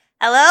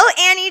Hello,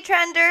 Annie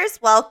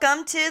Trenders.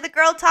 Welcome to the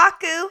Girl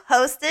Taku,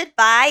 hosted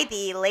by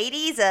the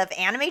ladies of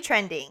Anime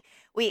Trending.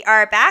 We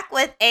are back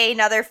with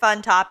another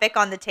fun topic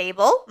on the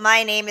table.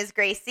 My name is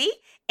Gracie,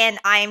 and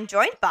I am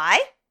joined by.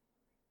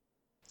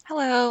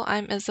 Hello,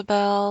 I'm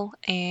Isabel,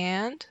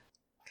 and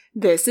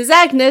This is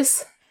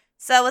Agnes.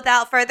 So,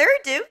 without further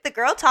ado, the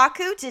Girl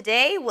Taku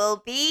today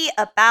will be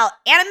about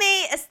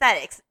anime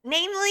aesthetics,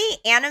 namely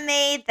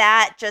anime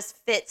that just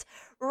fits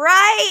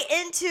right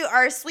into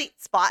our sweet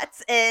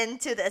spots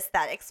into the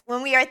aesthetics.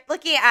 When we are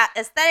looking at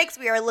aesthetics,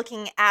 we are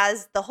looking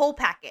as the whole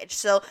package.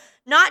 So,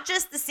 not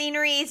just the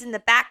sceneries and the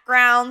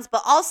backgrounds,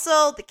 but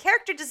also the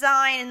character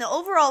design and the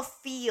overall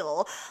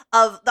feel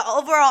of the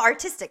overall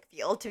artistic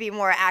feel, to be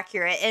more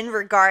accurate, in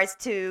regards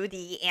to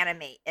the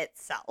anime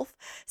itself.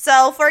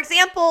 So, for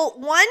example,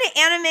 one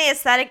anime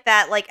aesthetic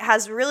that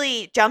has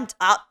really jumped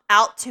up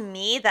out to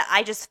me that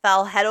I just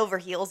fell head over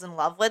heels in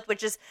love with,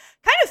 which is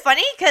kind of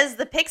funny because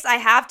the picks I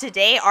have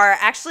today are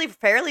actually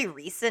fairly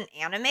recent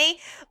anime,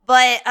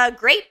 but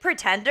Great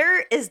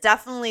Pretender is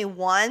definitely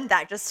one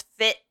that just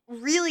fit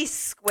really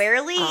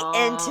squarely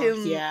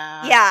into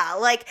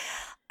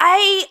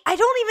I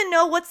don't even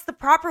know what's the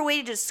proper way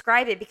to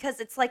describe it,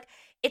 because it's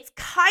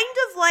kind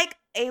of like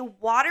a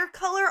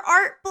watercolor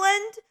art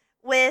blend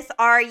with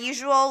our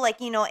usual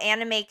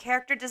anime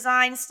character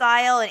design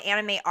style and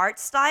anime art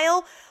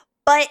style,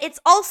 but it's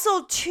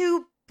also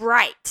too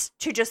bright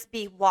to just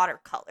be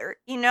watercolor.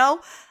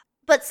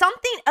 But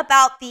something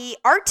about the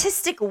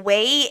artistic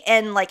way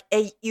and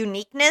a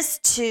uniqueness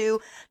to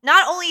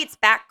not only its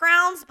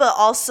backgrounds but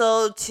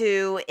also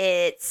to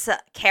its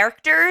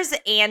characters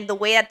and the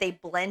way that they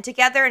blend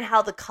together and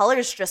how the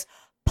colors just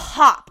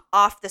pop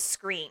off the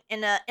screen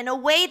in a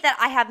way that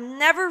I have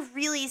never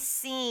really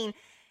seen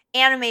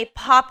anime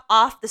pop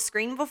off the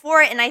screen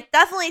before. And I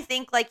definitely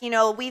think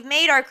we've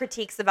made our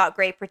critiques about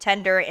Great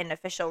Pretender in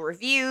official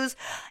reviews,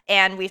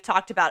 and we've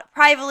talked about it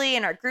privately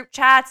in our group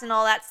chats and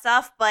all that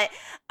stuff, but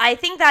I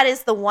think that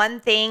is the one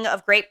thing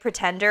of Great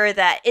Pretender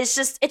that is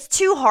just, it's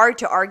too hard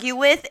to argue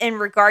with in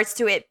regards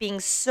to it being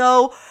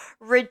so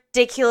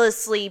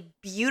ridiculously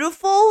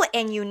beautiful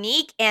and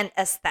unique and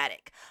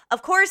aesthetic.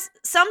 Of course,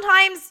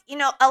 sometimes, a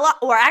lot,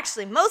 or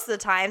actually most of the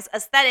times,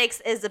 aesthetics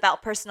is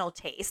about personal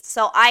taste.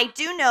 So I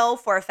do know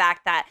for a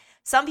fact that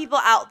some people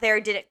out there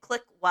didn't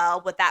click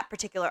well with that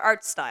particular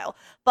art style.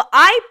 But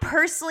I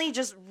personally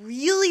just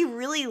really,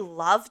 really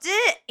loved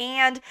it.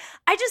 And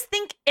I just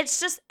think it's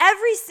just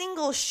every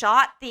single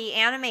shot the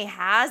anime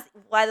has,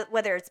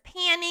 whether it's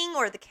panning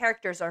or the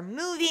characters are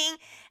moving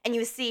and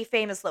you see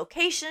famous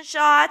location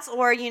shots,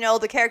 or,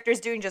 the characters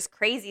doing just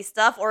crazy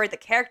stuff, or the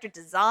character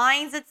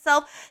designs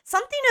itself.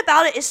 Something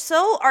about it is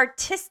so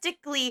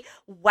artistically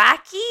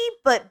wacky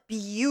but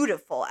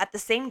beautiful at the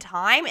same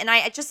time. And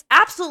I just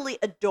absolutely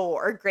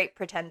adore Great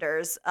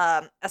Pretender's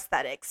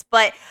aesthetics.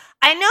 But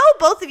I know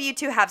both of you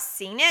two have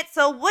seen it.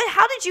 So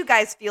how did you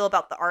guys feel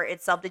about the art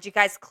itself? Did you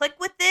guys click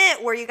with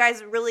it? Were you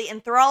guys really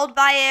enthralled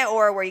by it?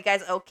 Or were you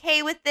guys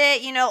okay with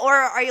it? Or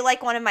are you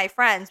like one of my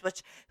friends,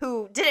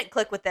 who didn't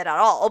click with it at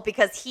all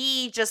because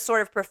he just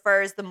sort of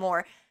prefers the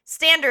more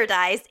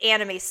standardized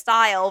anime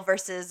style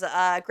versus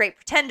Great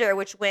Pretender,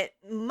 which went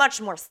much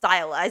more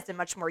stylized and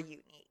much more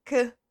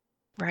unique.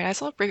 right, I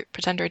saw Great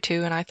Pretender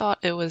too, and I thought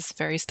it was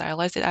very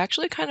stylized. It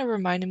actually kind of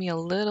reminded me a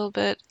little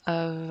bit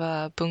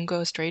of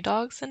Bungo Stray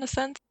Dogs in a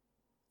sense.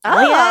 Oh,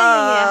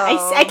 yeah.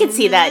 I can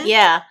see that,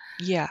 yeah.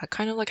 Yeah,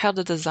 kind of like how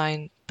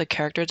the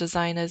character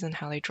design is and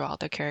how they draw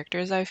the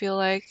characters, I feel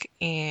like.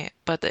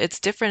 But it's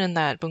different in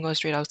that Bungo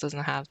Stray Dogs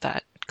doesn't have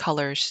that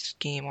color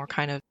scheme or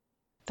kind of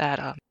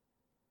that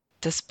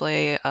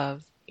display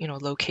of,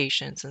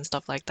 locations and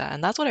stuff like that.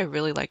 And that's what I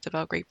really liked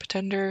about Great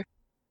Pretender,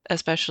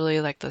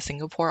 especially like the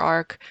Singapore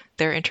arc,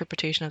 their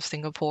interpretation of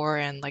Singapore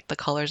and like the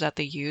colors that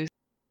they use.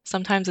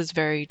 Sometimes it's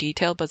very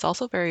detailed, but it's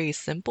also very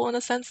simple in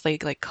a sense. They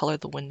like color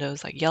the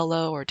windows like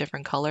yellow or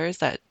different colors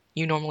that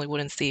you normally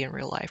wouldn't see in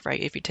real life,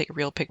 right? If you take a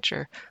real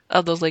picture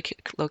of those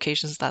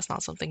locations, that's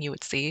not something you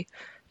would see.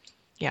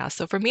 Yeah,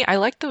 so for me, I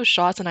like those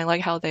shots and I like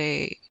how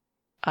they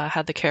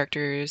had the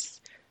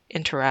characters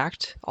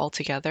interact all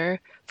together.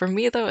 For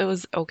me, though, it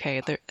was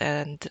okay,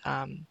 and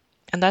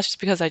that's just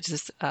because I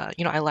just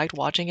I liked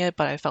watching it,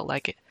 but I felt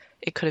like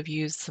it could have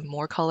used some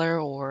more color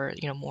or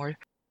more,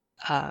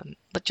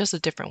 but just a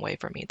different way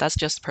for me. That's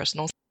just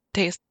personal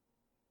taste,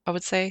 I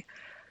would say.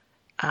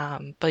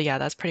 But yeah,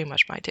 that's pretty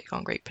much my take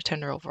on Great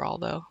Pretender overall,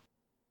 though.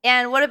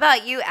 And what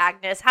about you,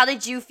 Agnes? How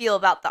did you feel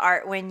about the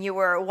art when you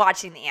were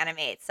watching the anime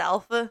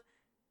itself?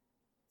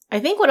 I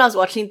think when I was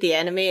watching the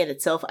anime in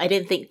itself, I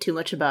didn't think too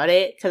much about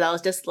it because I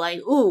was just like,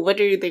 "Ooh, what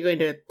are they going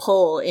to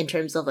pull in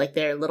terms of like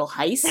their little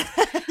heist?"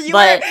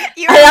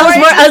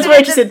 I was more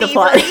interested in the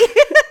plot.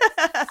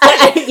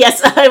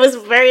 Yes, I was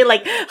very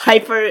like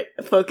hyper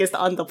focused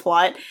on the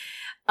plot.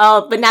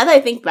 But now that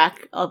I think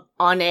back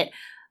on it,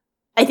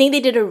 I think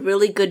they did a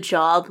really good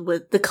job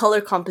with the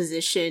color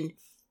composition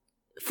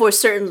for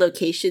certain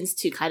locations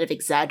to kind of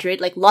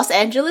exaggerate. Like Los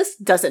Angeles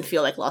doesn't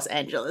feel like Los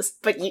Angeles,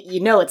 but you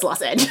know it's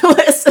Los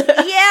Angeles.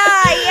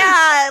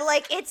 Yeah.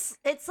 Like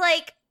it's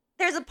like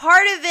there's a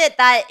part of it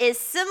that is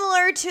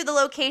similar to the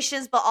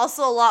locations, but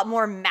also a lot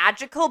more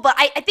magical. But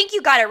I think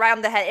you got it right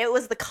on the head. It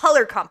was the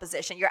color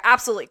composition. You're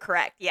absolutely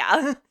correct.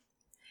 Yeah.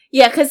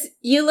 Yeah, because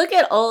you look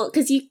at all,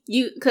 because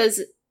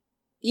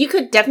you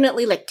could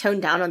definitely like tone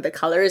down on the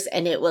colors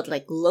and it would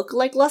like look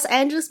like Los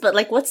Angeles, but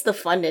like what's the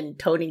fun in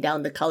toning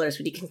down the colors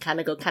when you can kind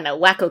of go kind of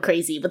wacko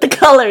crazy with the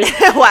colors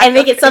and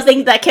make it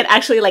something that can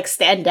actually like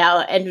stand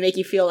out and make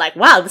you feel like,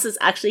 wow, this is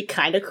actually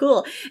kind of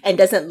cool and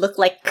doesn't look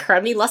like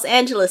crummy Los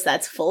Angeles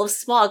that's full of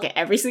smog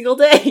every single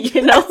day,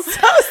 you know? That's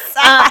so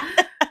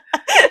sad.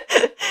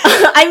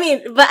 I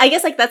mean, but I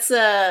guess like that's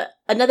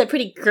another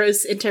pretty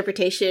gross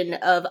interpretation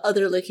of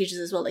other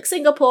locations as well, like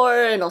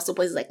Singapore and also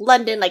places like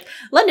London. Like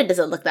London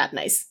doesn't look that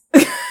nice.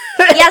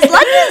 Yes,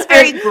 London is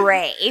very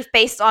gray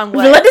based on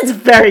what... London's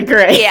very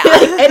gray. Yeah.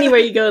 Like, anywhere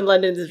you go in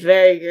London is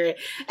very gray.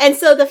 And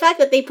so the fact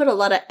that they put a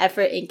lot of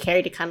effort and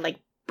care to kind of like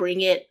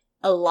bring it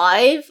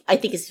alive, I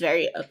think is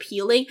very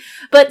appealing.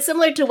 But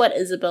similar to what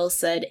Isabel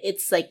said,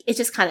 it's like, it's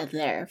just kind of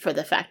there for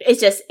the fact. It's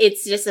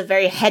just a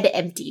very head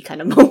empty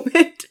kind of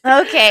moment.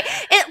 Okay.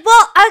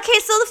 Okay,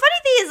 so the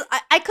funny thing is,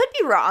 I could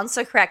be wrong,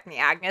 so correct me,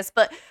 Agnes,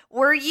 but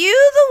were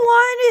you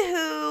the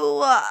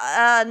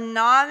one who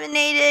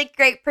nominated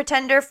Great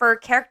Pretender for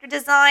character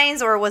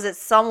designs, or was it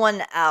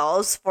someone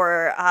else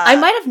for... I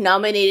might have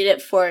nominated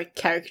it for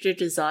character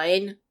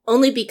design,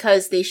 only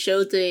because they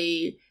showed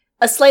a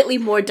slightly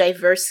more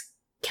diverse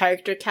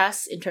character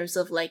cast in terms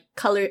of like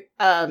color,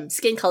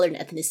 skin color and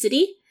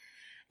ethnicity.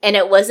 And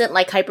it wasn't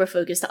like hyper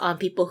focused on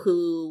people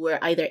who were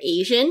either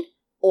Asian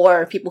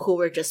or people who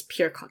were just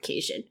pure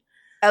Caucasian.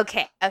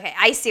 Okay,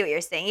 I see what you're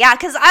saying. Yeah,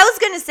 because I was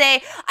going to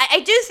say, I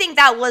do think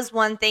that was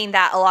one thing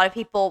that a lot of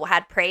people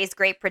had praised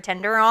Great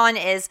Pretender on,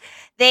 is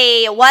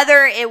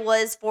whether it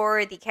was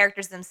for the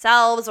characters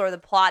themselves or the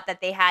plot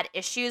that they had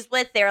issues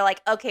with, they were like,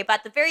 okay, but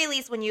at the very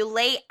least, when you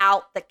lay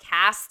out the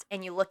cast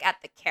and you look at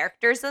the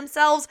characters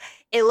themselves,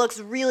 it looks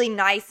really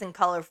nice and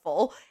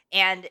colorful.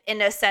 And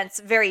in a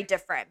sense, very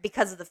different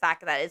because of the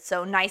fact that it's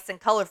so nice and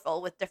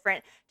colorful with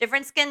different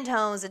skin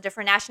tones and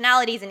different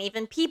nationalities, and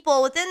even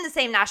people within the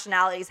same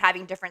nationalities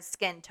having different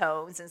skin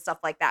tones and stuff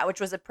like that,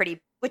 which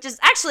is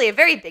actually a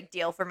very big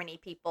deal for many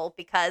people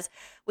because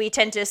we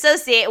tend to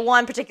associate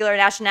one particular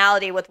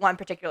nationality with one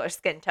particular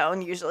skin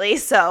tone usually.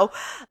 So,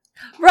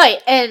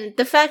 right, and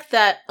the fact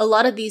that a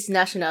lot of these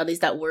nationalities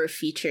that were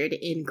featured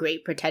in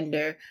Great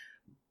Pretender,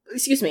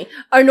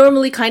 are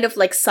normally kind of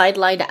like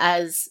sidelined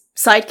as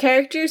side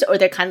characters, or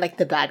they're kind of like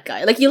the bad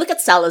guy. Like you look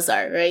at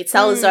Salazar, right?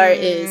 Salazar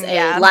is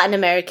a Latin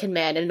American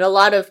man, and in a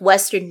lot of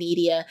Western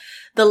media,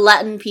 the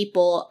Latin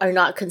people are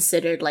not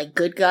considered like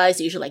good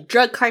guys, usually like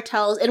drug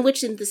cartels, in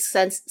which in this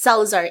sense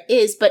Salazar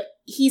is, but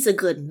he's a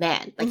good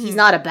man. Like he's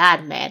not a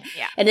bad man.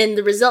 Yeah. And in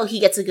the result, he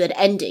gets a good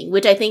ending,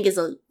 which I think is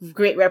a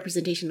great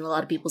representation in a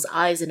lot of people's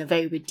eyes and a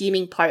very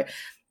redeeming part.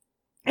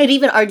 And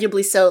even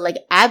arguably so, like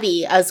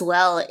Abby as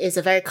well is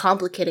a very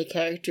complicated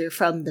character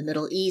from the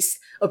Middle East,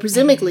 or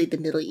presumably the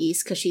Middle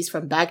East, because she's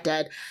from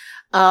Baghdad,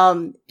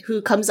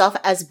 who comes off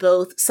as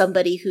both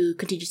somebody who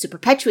continues to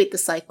perpetuate the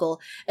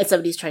cycle and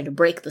somebody who's trying to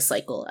break the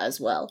cycle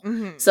as well.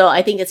 Mm-hmm. So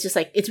I think it's just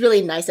like, it's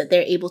really nice that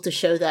they're able to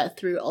show that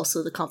through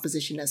also the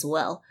composition as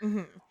well.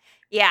 Mm-hmm.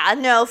 Yeah,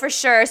 no, for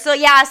sure. So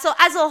yeah, so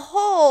as a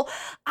whole,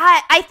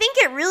 I think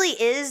it really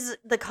is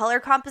the color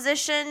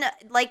composition.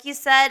 Like you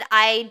said,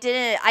 I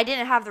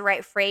didn't have the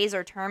right phrase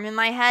or term in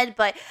my head,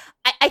 but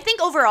I think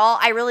overall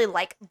I really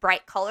like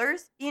bright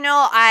colors. You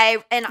know,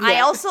 I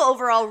also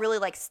overall really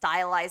like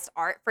stylized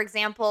art. For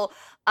example,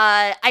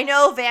 I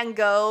know Van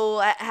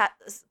Gogh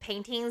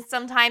paintings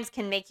sometimes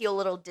can make you a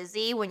little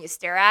dizzy when you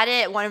stare at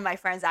it. One of my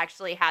friends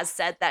actually has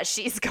said that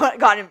she's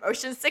gotten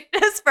motion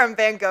sickness from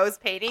Van Gogh's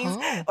paintings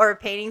or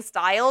painting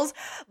styles.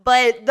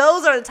 But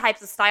those are the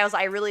types of styles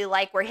I really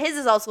like, where his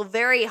is also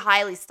very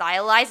highly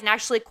stylized and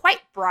actually quite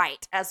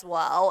bright as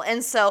well.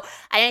 And so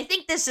I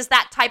think this just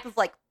that type of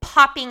like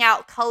popping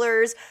out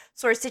colors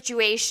sort of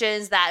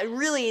situations that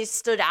really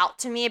stood out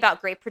to me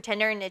about Great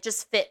Pretender, and it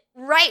just fit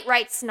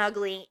right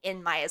snugly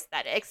in my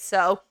aesthetics.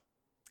 So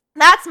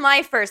that's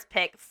my first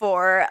pick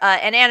for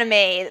an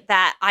anime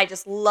that I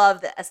just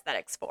love the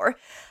aesthetics for.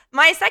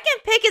 My second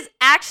pick is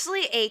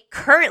actually a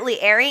currently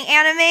airing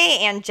anime,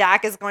 and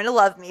Jack is going to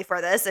love me for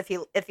this if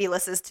he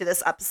listens to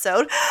this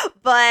episode.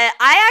 But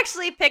I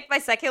actually picked my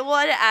second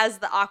one as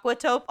the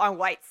Aquatope on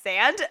White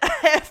Sand,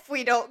 if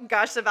we don't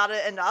gush about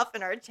it enough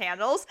in our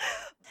channels.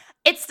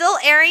 It's still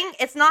airing.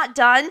 It's not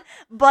done.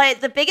 But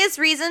the biggest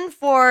reason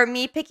for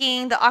me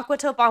picking the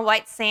Aquatope on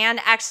White Sand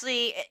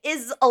actually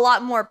is a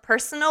lot more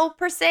personal,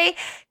 per se,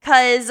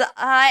 because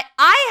I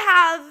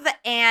have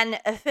an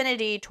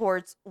affinity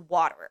towards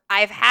water.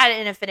 I've had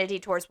an affinity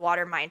towards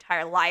water my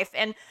entire life.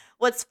 And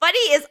what's funny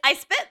is I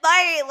spent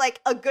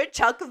a good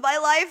chunk of my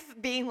life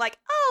being like,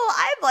 oh,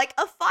 I'm like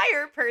a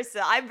fire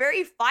person. I'm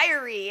very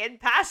fiery and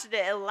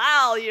passionate and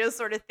loud,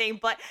 sort of thing.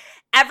 But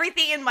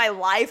everything in my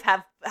life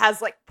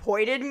has like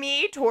pointed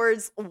me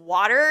towards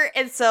water.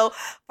 And so,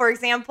 for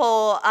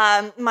example,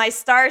 my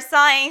star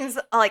signs,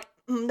 like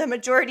the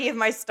majority of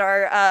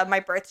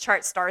my birth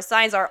chart star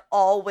signs are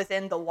all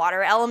within the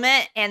water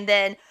element. And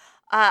then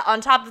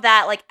on top of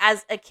that, like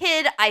as a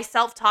kid, I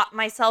self-taught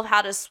myself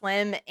how to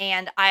swim,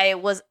 and I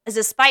was,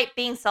 despite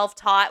being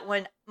self-taught,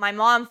 when my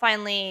mom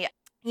finally,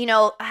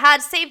 had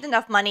saved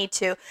enough money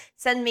to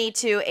send me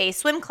to a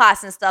swim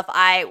class and stuff,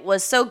 I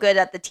was so good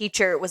that the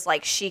teacher was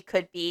like, she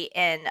could be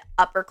in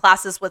upper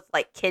classes with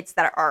like kids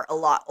that are a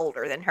lot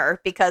older than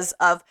her, because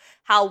of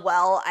how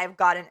well I've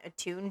gotten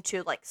attuned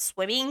to like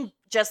swimming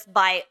just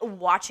by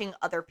watching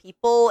other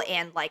people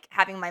and like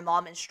having my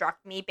mom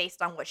instruct me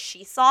based on what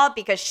she saw,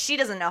 because she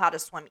doesn't know how to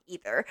swim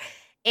either.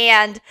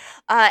 And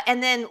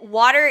then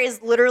water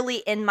is literally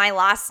in my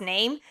last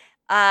name.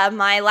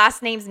 My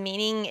last name's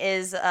meaning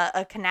is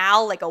a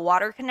canal, like a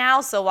water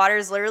canal. So water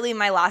is literally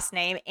my last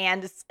name,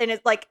 and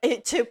it's like,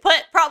 to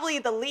put probably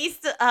the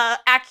least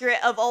accurate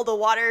of all the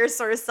water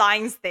sort of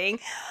signs thing.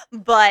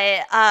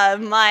 But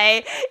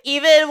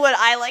even when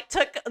I like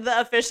took the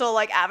official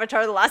like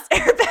Avatar: The Last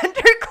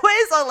Airbender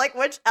quiz on like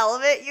which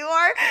element you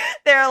are,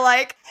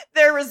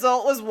 their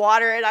result was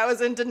water, and I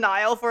was in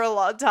denial for a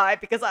long time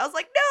because I was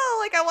like, no,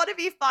 like I want to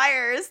be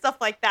fire and stuff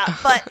like that.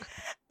 But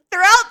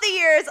throughout the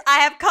years, I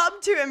have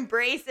come to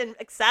embrace and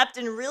accept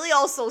and really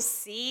also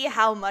see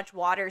how much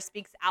water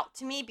speaks out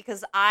to me,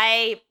 because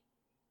I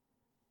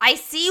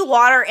see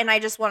water and I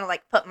just want to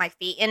like put my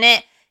feet in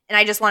it, and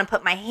I just want to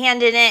put my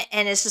hand in it.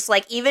 And it's just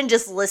like, even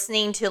just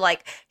listening to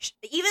like,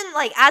 even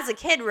like as a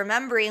kid,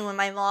 remembering when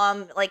my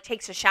mom like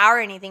takes a shower or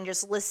anything,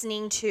 just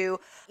listening to,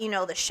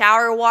 the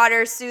shower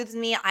water soothes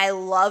me. I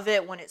love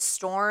it when it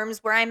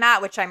storms where I'm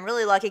at, which I'm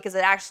really lucky because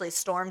it actually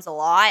storms a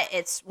lot.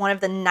 It's one of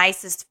the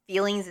nicest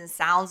feelings and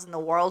sounds in the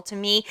world to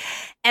me.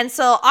 And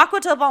so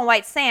Aquatope on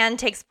White Sand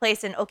takes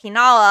place in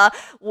Okinawa,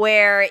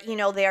 where,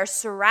 they are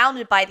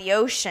surrounded by the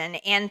ocean,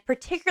 and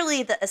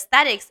particularly the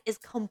aesthetics is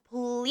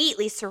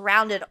completely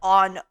surrounded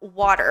on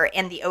water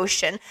and the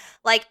ocean.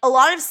 Like a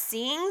lot of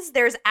scenes,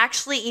 there's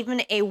actually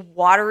even a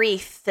watery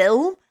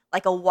film,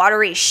 like a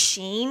watery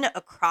sheen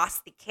across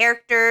the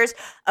characters,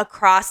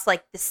 across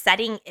like the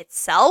setting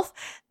itself,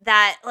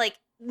 that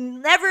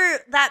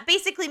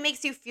basically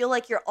makes you feel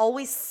like you're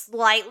always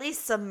slightly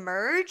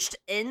submerged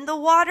in the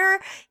water,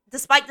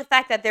 despite the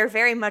fact that they're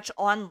very much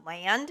on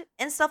land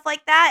and stuff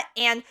like that.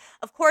 And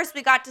of course,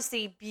 we got to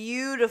see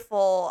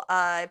beautiful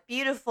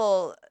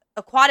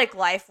aquatic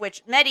life,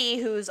 which Medi,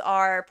 who's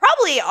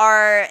probably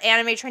our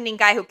anime trending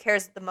guy who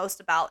cares the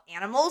most about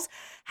animals,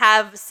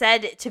 have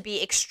said to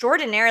be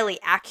extraordinarily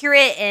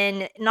accurate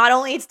in not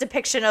only its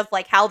depiction of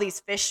like how these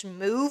fish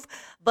move,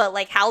 but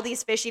like how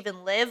these fish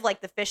even live.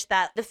 Like the fish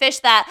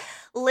that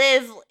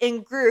live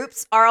in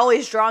groups are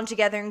always drawn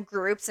together in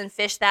groups, and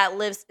fish that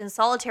lives in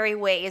solitary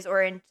ways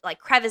or in like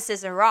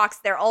crevices and rocks,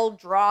 they're all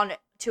drawn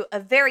to a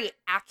very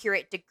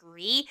accurate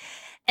degree.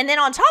 And then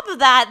on top of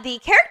that, the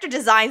character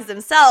designs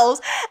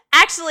themselves,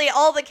 actually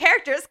all the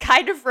characters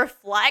kind of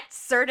reflect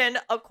certain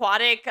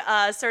aquatic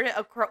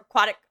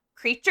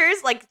creatures,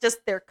 like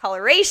just their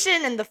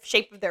coloration and the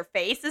shape of their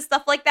face and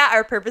stuff like that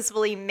are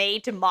purposefully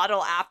made to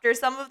model after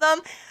some of them.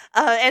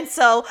 And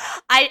so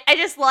I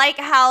just like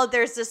how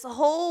there's this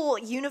whole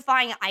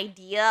unifying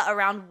idea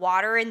around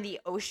water in the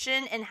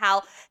ocean, and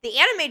how the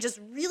anime just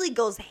really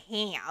goes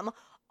ham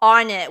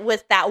on it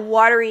with that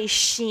watery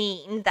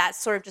sheen that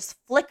sort of just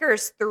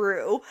flickers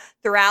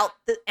throughout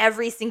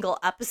every single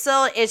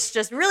episode. It's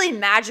just really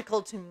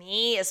magical to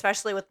me,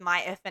 especially with my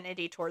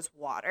affinity towards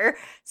water.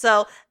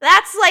 So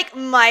that's like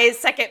my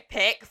second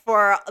pick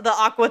for the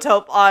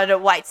Aquatope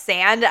on White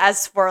Sand,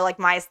 as for like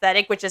my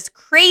aesthetic, which is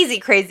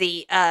crazy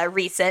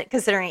recent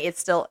considering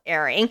it's still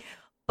airing.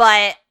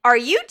 But are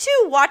you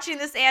two watching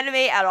this anime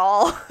at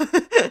all?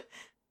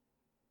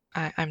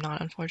 I'm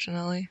not,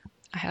 unfortunately.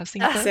 I have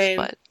seen clips, Same.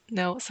 but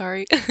no,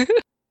 sorry.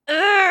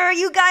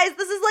 You guys,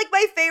 this is like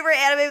my favorite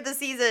anime of the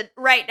season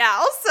right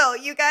now. So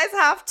you guys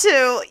have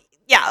to,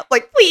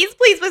 please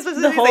give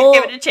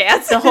it a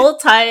chance. The whole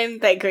time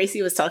that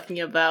Gracie was talking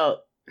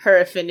about her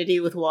affinity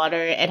with water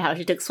and how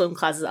she took swim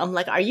classes, I'm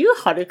like, are you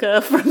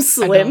Haruka from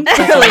Swim?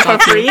 Like for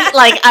free?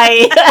 Like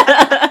I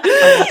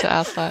want to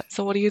ask that.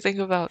 So what do you think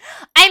about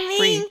I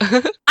mean,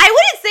 Free? I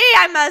wouldn't say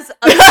I'm as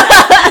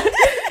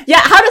Yeah,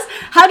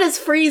 how does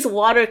Free's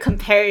water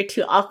compare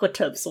to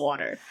Aquatope's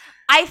water?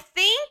 I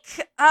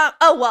think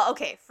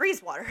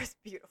Freeze water is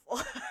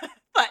beautiful.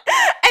 But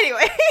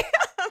anyway,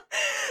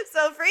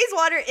 so freeze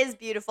water is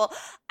beautiful.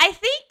 I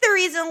think the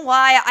reason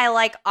why I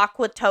like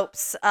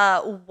Aquatope's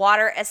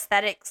water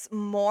aesthetics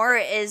more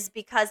is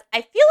because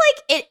I feel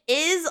like it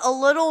is a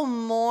little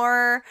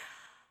more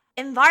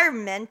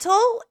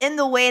environmental in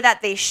the way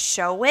that they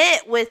show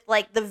it, with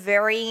like the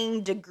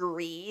varying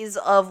degrees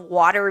of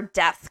water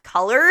depth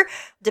color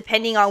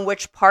depending on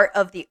which part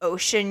of the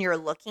ocean you're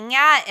looking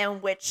at,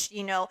 and which,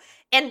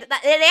 and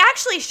they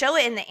actually show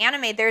it in the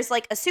anime. There's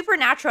like a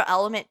supernatural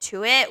element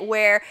to it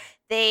where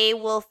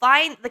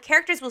the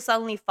characters will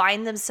suddenly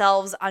find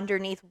themselves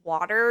underneath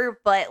water,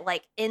 but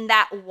like in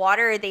that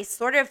water, they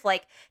sort of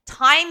like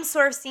time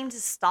sort of seems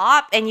to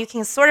stop, and you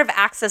can sort of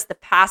access the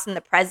past and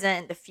the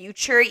present and the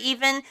future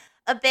even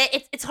a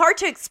bit. It's hard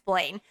to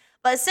explain,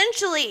 But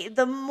essentially,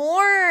 the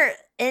more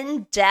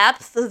in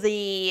depth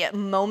the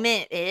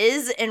moment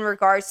is in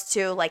regards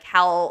to like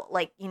how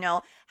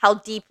how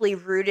deeply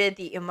rooted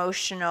the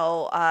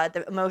emotional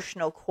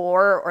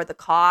core or the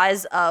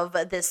cause of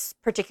this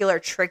particular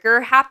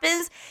trigger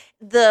happens,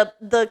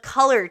 the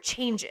color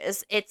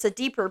changes. It's a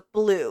deeper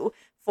blue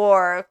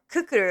for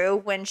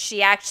Kukuru when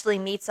she actually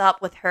meets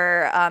up with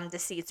her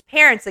deceased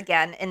parents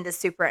again in the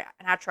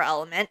supernatural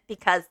element,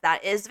 because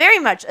that is very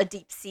much a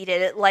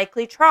deep-seated,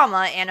 likely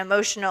trauma and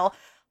emotional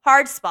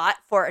hard spot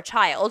for a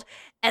child.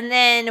 And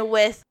then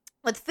with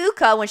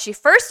Fuka, when she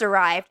first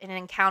arrived and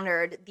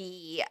encountered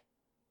the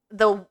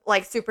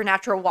like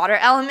supernatural water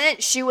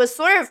element, she was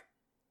sort of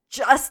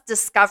just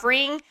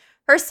discovering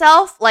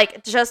herself,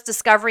 like just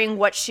discovering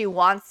what she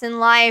wants in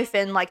life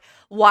and like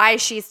why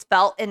she's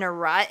felt in a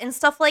rut and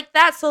stuff like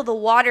that. So the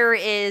water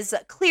is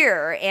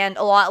clearer and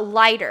a lot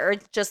lighter,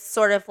 just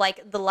sort of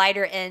like the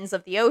lighter ends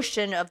of the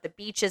ocean, of the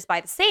beaches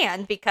by the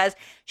sand, because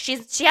she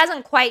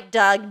hasn't quite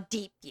dug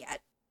deep yet.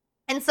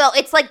 And so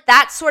it's like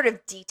that sort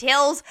of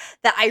details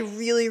that I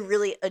really,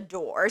 really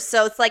adore.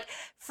 So it's like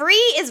Free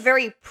is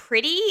very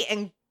pretty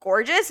and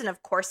gorgeous, and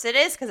of course it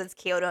is because it's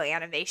Kyoto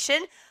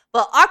Animation.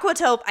 But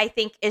Aquatope, I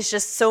think, is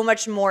just so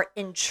much more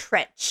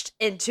entrenched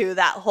into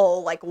that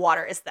whole like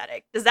water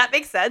aesthetic. Does that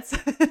make sense?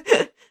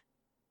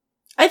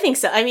 I think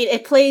so. I mean,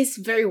 it plays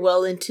very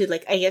well into,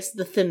 like, I guess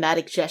the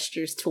thematic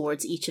gestures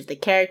towards each of the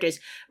characters,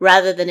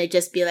 rather than it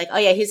just be like, oh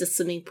yeah, here's a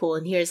swimming pool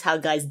and here's how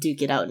guys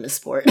duke it out in a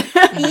sport.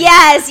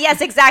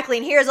 Yes, exactly.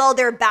 And here's all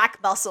their back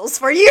muscles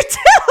for you to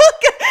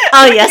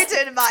yes, you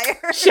to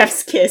admire.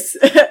 Chef's kiss.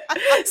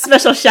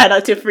 Special shout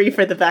out to Free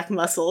for the back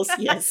muscles.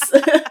 Yes.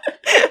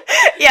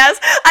 Yes,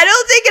 I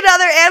don't think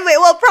another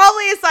anime, well,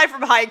 probably aside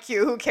from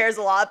Haikyuu, who cares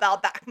a lot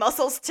about back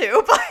muscles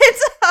too, but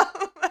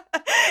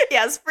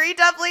yes, Free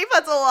definitely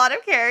puts a lot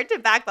of care into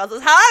back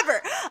muscles.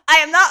 However, I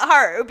am not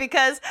Haru,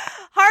 because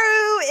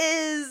Haru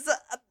is,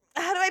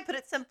 how do I put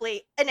it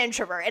simply, an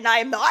introvert, and I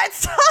am not,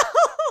 so...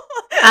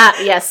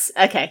 Yes,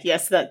 okay,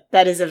 yes,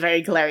 that is a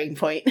very glaring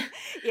point.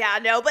 Yeah,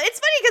 no, but it's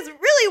funny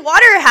because really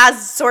water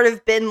has sort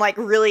of been like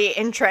really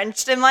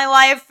entrenched in my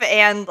life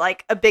and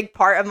like a big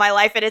part of my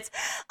life, and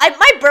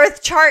my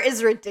birth chart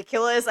is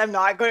ridiculous. I'm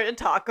not going to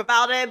talk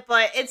about it,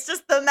 but it's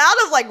just the amount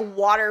of like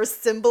water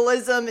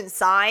symbolism and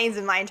signs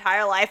in my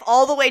entire life,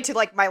 all the way to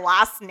like my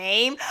last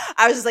name.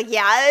 I was just like,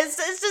 yeah, it's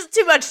just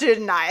too much to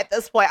deny at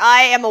this point.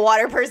 I am a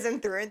water person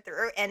through and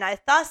through, and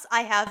thus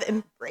I have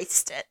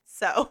embraced it.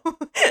 So,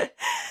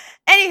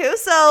 anywho,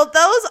 so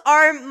those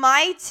are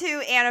my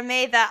two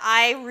anime that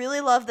I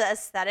really love the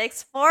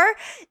aesthetics for.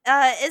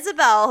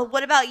 Isabel,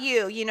 what about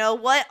you? You know,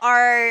 what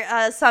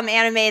are some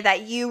anime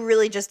that you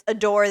really just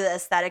adore the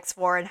aesthetics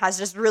for and has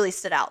just really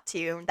stood out to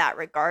you in that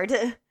regard?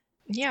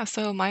 Yeah,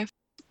 so my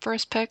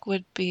first pick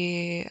would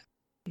be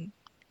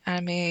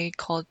anime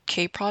called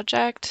K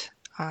Project.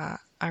 I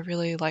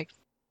really like.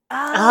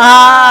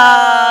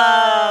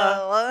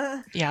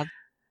 Yeah.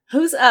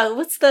 Who's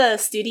what's the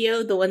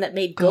studio? The one that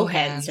made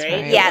Gohans,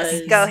 right?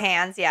 Yes,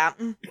 Gohans, yeah.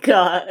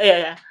 God,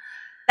 yeah.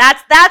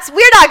 That's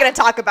we're not gonna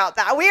talk about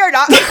that. We are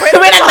not equipped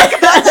to talk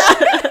about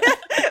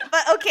that.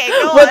 But okay,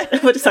 go on.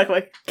 We'll just talk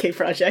about K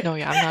Project. No,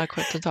 yeah, I'm not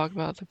equipped to talk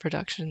about the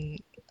production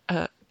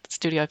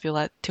studio. I feel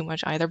that too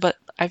much either. But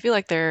I feel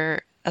like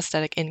their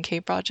aesthetic in K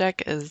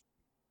Project is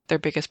their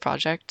biggest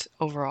project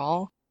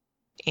overall,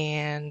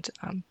 and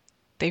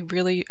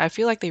I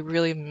feel like they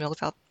really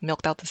milked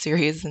out the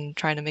series and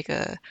trying to make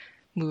a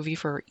movie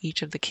for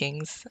each of the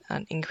kings.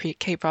 And in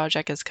K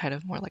Project is kind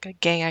of more like a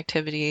gang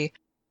activity,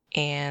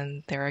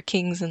 and there are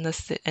kings in the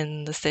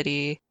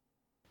city,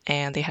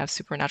 and they have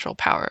supernatural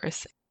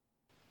powers.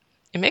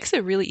 It makes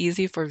it really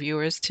easy for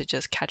viewers to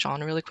just catch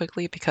on really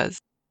quickly because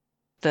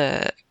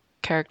the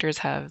characters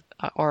have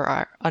or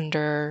are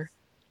under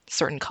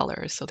certain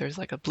colors. So there's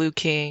like a blue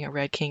king, a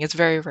red king. It's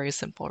very, very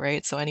simple,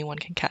 right? So anyone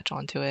can catch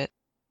on to it.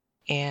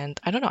 And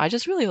I don't know, I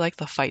just really like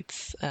the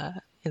fights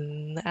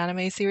in the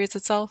anime series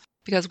itself,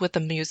 because with the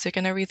music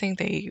and everything,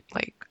 they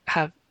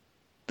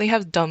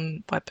have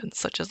dumb weapons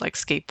such as like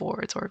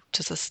skateboards or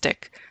just a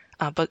stick.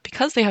 But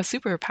because they have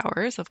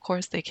superpowers, of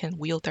course, they can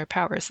wield their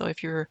powers. So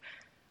if you're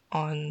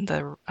on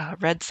the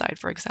red side,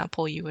 for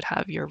example, you would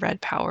have your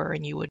red power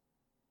and you would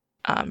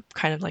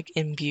kind of like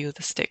imbue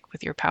the stick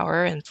with your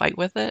power and fight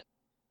with it.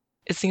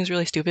 It seems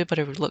really stupid, but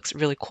it looks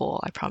really cool,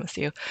 I promise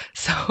you.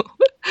 So,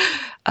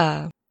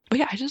 but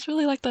yeah, I just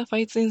really like the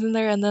fight scenes in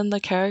there, and then the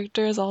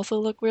characters also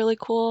look really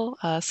cool.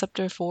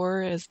 Scepter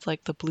 4 is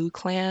like the Blue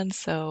Clan,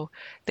 so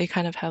they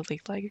kind of have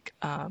like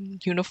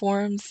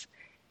uniforms,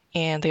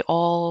 and they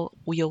all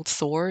wield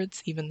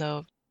swords, even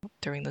though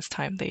during this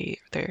time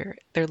they're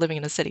living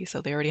in a city, so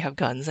they already have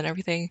guns and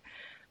everything.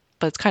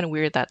 But it's kind of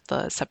weird that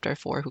the Scepter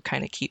 4, who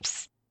kind of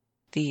keeps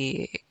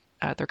they're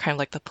kind of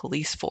like the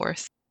police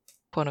force,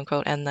 quote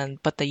unquote, and then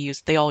but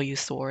they all use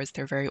swords.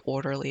 They're very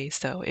orderly,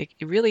 so it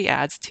really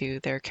adds to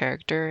their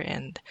character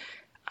and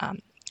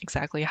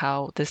exactly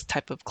how this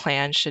type of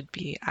clan should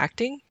be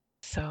acting.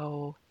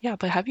 So yeah,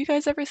 but have you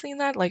guys ever seen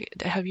that? Like,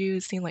 have you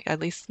seen like at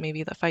least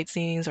maybe the fight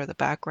scenes or the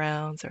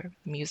backgrounds or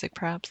the music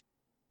perhaps?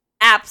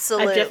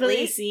 Absolutely. I've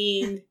definitely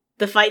seen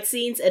the fight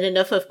scenes and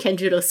enough of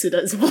Kenjiro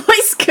Suda's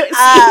voice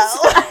cutscenes.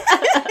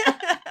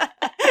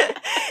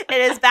 It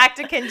is back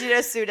to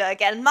Kenjiro Suda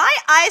again.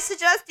 I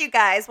suggest you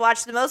guys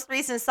watch the most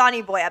recent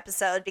Sonny Boy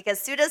episode because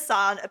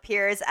Suda-san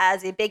appears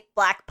as a big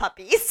black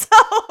puppy.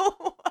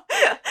 So,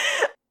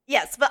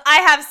 yes, but I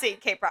have seen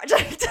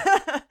K-Project.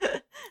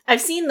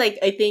 I've seen, like,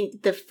 I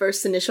think the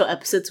first initial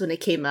episodes when it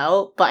came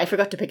out, but I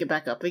forgot to pick it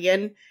back up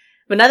again.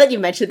 But now that you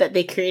mentioned that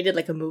they created,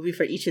 like, a movie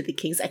for each of the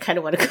kings, I kind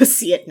of want to go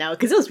see it now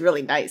because it was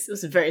really nice. It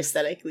was very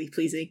aesthetically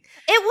pleasing.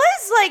 It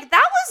was, like,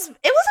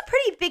 it was a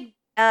pretty big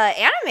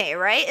anime,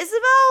 right,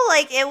 Isabel?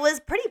 Like, it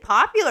was pretty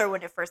popular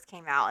when it first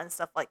came out and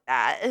stuff like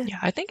that. Yeah,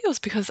 I think it was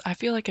because I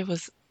feel like it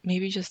was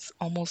maybe just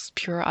almost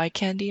pure eye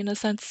candy in a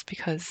sense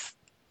because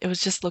it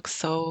was just looked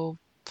so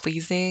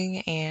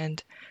pleasing,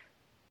 and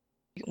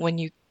when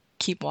you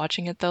keep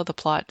watching it though, the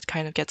plot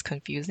kind of gets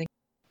confusing.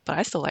 But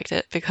I still liked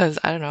it because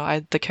I don't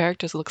know, the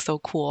characters look so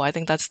cool. I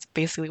think that's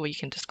basically what you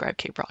can describe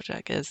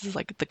K-Project is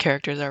like the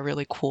characters are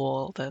really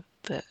cool, the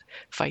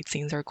fight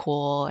scenes are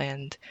cool,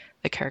 and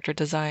the character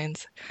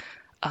designs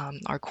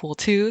are cool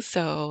too.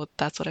 So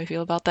that's what I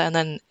feel about that. And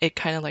then it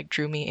kind of like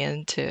drew me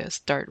in to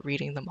start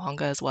reading the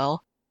manga as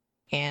well.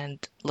 And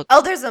look,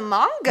 oh, there's a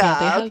manga. yeah,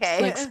 they have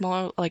Okay. like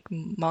small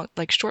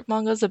like short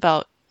mangas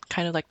about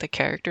kind of like the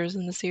characters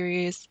in the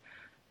series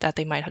that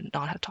they might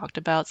not have talked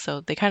about.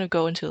 So they kind of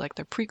go into like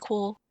the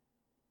prequel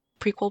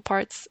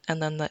parts,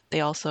 and then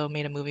they also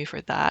made a movie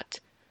for that.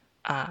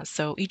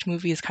 So each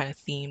movie is kind of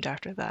themed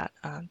after that.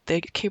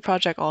 The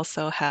K-Project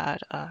also had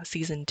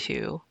season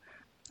 2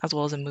 as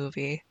well as a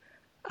movie.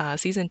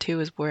 Season 2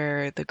 is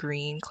where the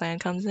Green Clan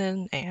comes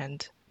in,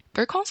 and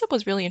their concept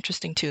was really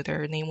interesting too.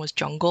 Their name was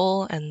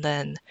Jungle, and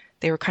then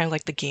they were kind of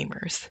like the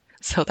gamers.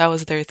 So that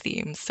was their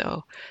theme.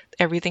 So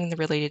everything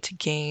related to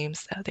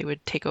games, they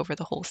would take over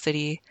the whole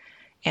city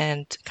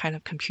and kind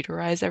of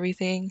computerize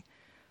everything.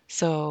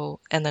 So,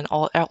 and then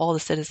all the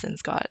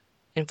citizens got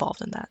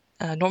involved in that.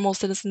 Normal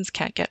citizens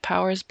can't get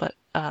powers, but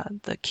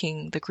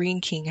the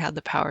Green King had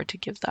the power to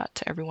give that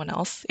to everyone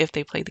else if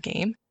they play the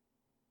game.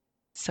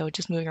 So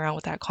just moving around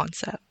with that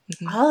concept.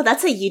 Mm-hmm. Oh,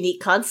 that's a unique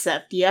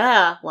concept.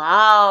 Yeah.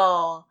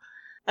 Wow.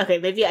 Okay,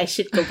 maybe I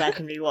should go back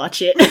and rewatch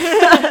it.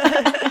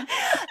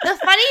 The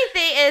funny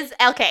thing is,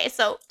 okay,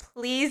 so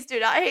please do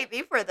not hate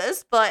me for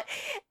this, but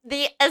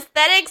the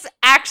aesthetics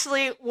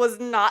actually was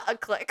not a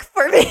click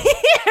for me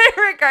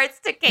in regards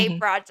to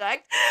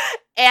K-Project.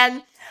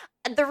 And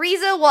the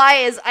reason why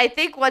is I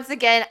think, once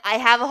again, I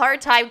have a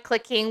hard time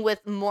clicking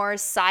with more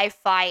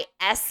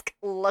sci-fi-esque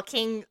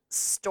looking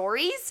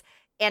stories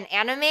and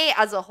anime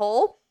as a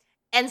whole.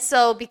 And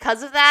so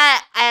because of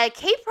that,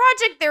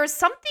 K-Project, there was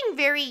something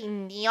very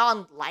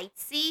neon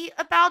lightsy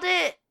about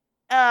it.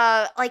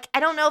 Like, I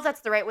don't know if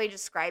that's the right way to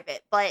describe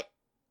it, but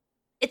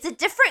it's a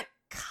different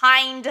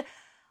kind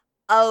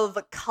of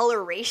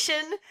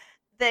coloration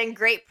than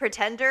Great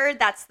Pretender.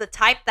 That's the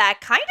type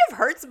that kind of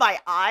hurts my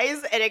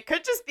eyes, and it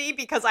could just be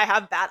because I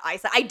have bad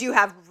eyesight. I do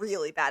have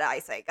really bad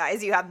eyesight,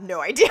 guys. You have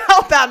no idea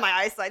how bad my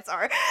eyesights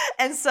are.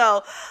 And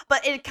so,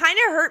 but it kind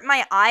of hurt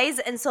my eyes,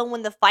 and so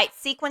when the fight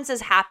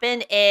sequences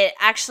happened, it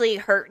actually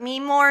hurt me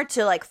more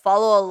to like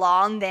follow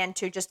along than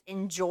to just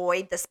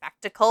enjoy the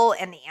spectacle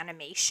and the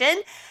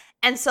animation.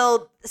 And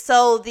so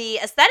the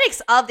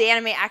aesthetics of the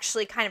anime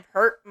actually kind of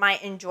hurt my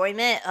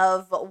enjoyment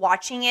of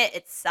watching it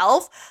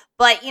itself.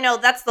 But, you know,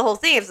 that's the whole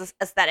thing of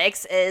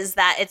aesthetics, is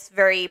that it's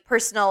very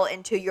personal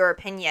into your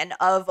opinion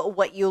of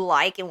what you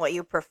like and what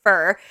you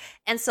prefer.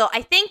 And so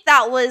I think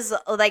that was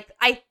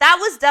that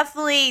was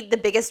definitely the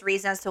biggest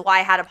reason as to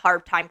why I had a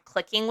hard time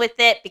clicking with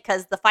it,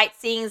 because the fight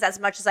scenes, as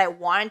much as I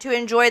wanted to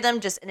enjoy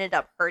them, just ended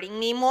up hurting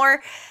me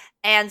more.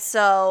 And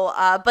so,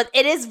 but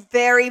it is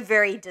very,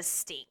 very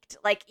distinct.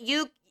 Like,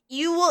 you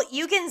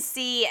can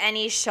see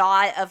any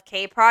shot of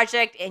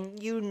K-Project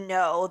and you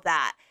know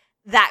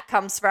that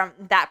comes from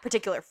that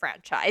particular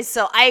franchise.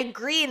 So I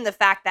agree in the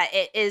fact that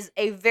it is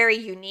a very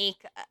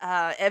unique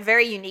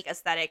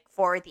aesthetic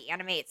for the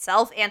anime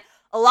itself, and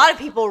a lot of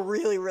people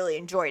really, really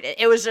enjoyed it.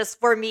 It was just,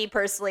 for me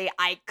personally,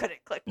 I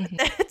couldn't click with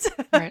it.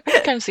 Right, I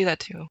kind of see that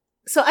too.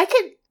 So I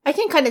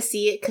can kind of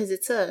see it because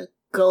it's a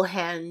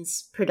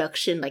Gohan's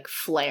production, like,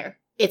 flair.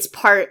 It's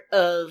part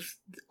of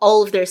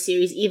all of their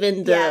series,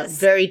 even the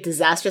very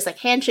disastrous, like,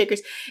 Handshakers,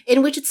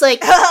 in which it's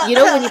like, you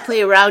know, when you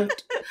play around,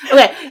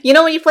 when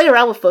you play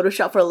around with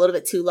Photoshop for a little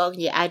bit too long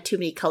and you add too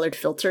many colored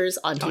filters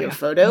onto your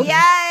photo.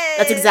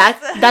 Yes!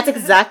 That's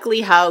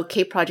exactly how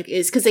K-Project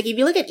is. Because, like, if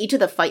you look at each of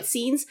the fight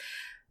scenes,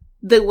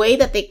 the way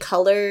that they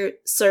color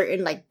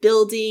certain, like,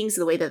 buildings,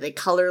 the way that they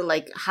color,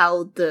 like,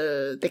 how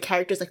the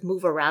characters, like,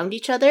 move around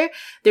each other,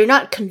 they're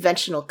not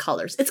conventional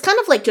colors. It's kind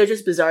of like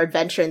JoJo's Bizarre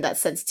Adventure in that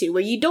sense, too,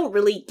 where you don't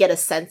really get a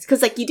sense,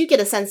 because, like, you do get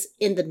a sense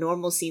in the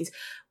normal scenes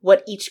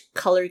what each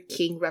color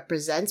king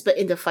represents, but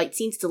in the fight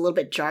scenes, it's a little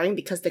bit jarring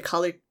because the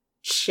color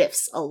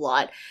shifts a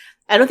lot.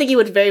 I don't think you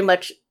would very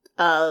much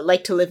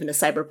like to live in a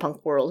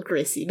cyberpunk world,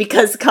 Gracie,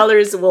 because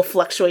colors will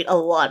fluctuate a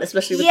lot,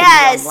 especially with the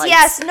Yes, neon lights.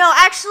 yes. No,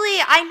 actually,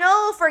 I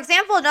know, for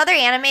example, another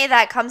anime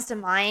that comes to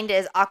mind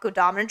is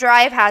Akudama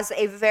Drive has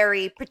a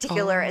very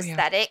particular Oh, yeah.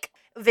 aesthetic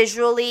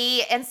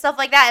visually and stuff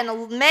like that.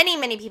 And many,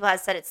 many people have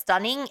said it's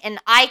stunning. And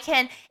I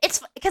can,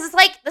 it's because it's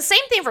like the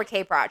same thing for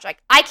K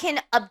Project. I can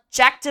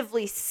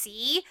objectively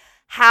see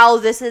how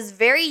this is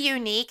very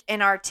unique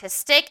and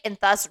artistic and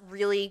thus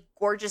really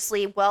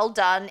gorgeously well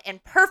done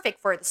and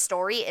perfect for the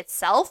story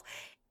itself.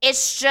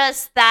 It's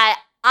just that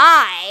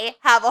I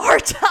have a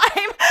hard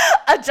time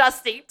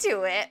adjusting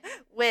to it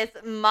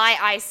with my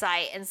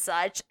eyesight and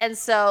such. And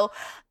so,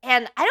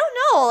 and I don't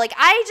know, like,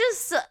 I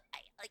just, like,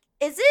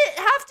 is it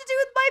have to do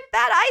with my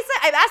bad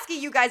eyesight? I'm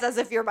asking you guys as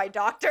if you're my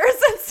doctors,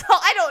 and so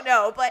I don't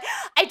know, but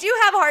I do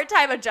have a hard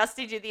time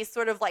adjusting to these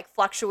sort of like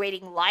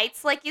fluctuating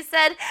lights, like you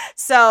said.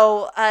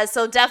 So,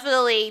 so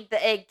definitely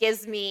it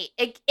gives me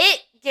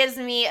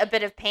a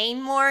bit of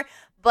pain more.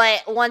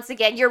 But once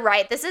again, you're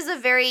right. This is a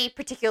very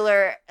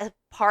particular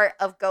part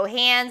of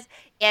GoHands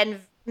and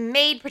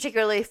made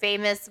particularly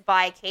famous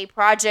by K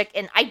Project,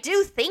 and I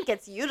do think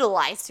it's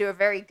utilized to a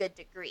very good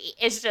degree.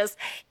 It's just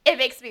it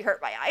makes me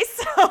hurt my eyes.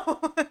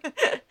 So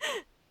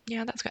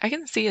Yeah, that's good. I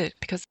can see it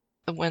because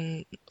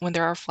when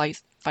there are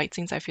fight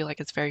scenes, I feel like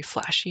it's very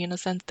flashy in a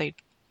sense. They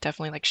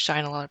definitely like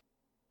shine a lot of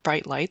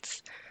bright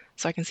lights,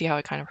 so I can see how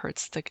it kind of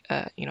hurts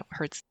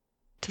hurts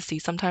to see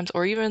sometimes,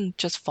 or even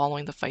just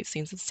following the fight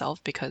scenes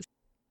itself because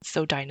it's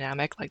so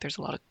dynamic. Like there's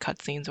a lot of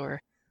cutscenes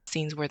or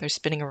scenes where they're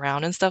spinning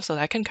around and stuff, so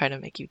that can kind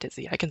of make you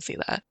dizzy. I can see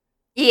that.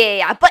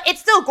 yeah, but it's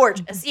still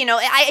gorgeous. You know,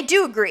 I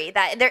do agree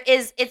that it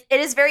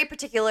is very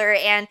particular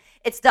and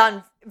it's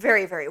done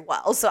very, very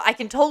well. So I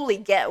can totally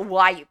get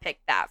why you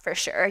picked that for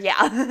sure.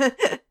 Yeah.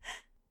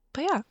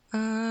 But yeah,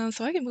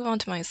 so I can move on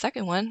to my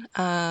second one.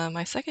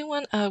 My second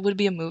one would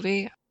be a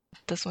movie.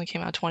 This one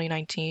came out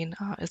 2019.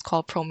 It's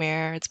called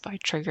Promare. It's by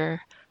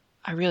Trigger.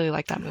 I really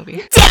like that movie.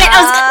 Damn it!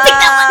 I was gonna pick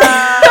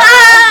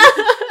that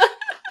one.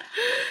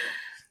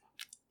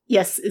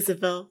 Yes,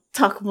 Isabel,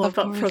 talk more Of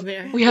about course.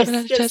 Promare. We haven't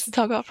Yes, had a chance yes. to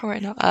talk about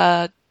Promare now.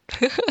 I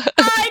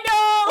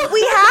know.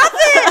 We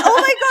haven't. Oh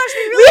my gosh,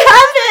 we really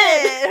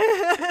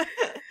haven't. haven't.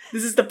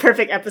 This is the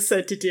perfect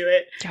episode to do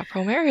it. Yeah,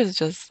 Promare is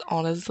just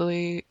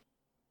honestly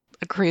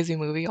a crazy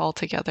movie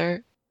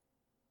altogether.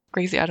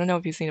 Crazy. I don't know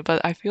if you've seen it, but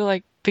I feel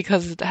like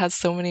because it has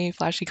so many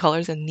flashy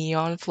colors and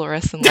neon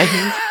fluorescent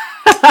lightning,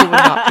 it would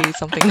not be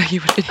something that you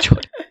would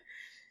enjoy.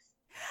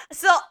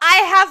 So I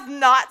have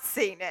not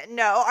seen it.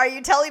 No, are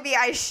you telling me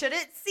I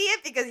shouldn't see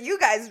it because you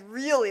guys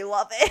really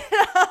love it?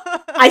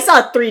 I saw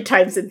it 3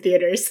 times in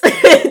theaters. Don't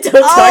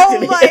talk to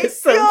me. my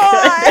It's so good.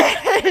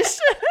 gosh.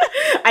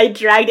 I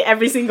dragged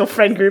every single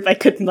friend group I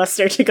could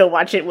muster to go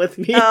watch it with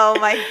me. Oh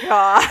my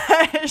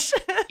gosh.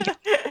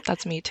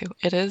 That's me too.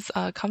 It is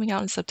coming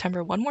out in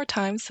September one more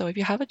time, so if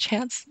you have a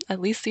chance, at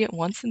least see it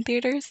once in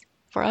theaters.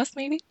 For us,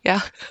 maybe?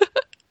 Yeah.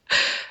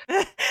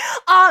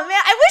 Oh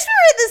man, I wish we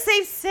were in the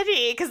same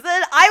city because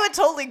then I would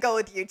totally go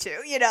with you too,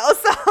 you know?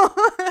 So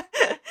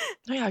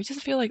Yeah, I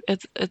just feel like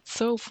it's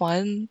so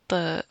fun.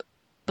 The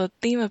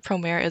theme of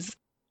Promare is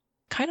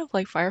kind of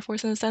like Fire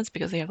Force in a sense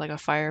because they have like a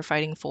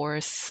firefighting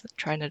force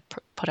trying to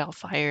put out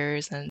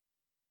fires, and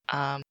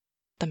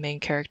the main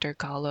character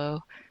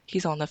Gallo,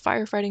 he's on the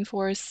firefighting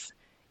force,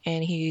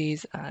 and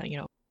he's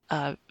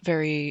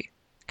very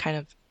kind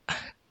of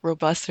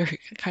robust or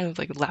kind of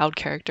like loud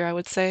character, I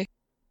would say,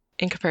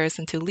 in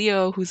comparison to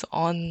Leo, who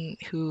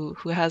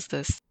has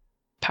this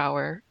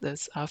power,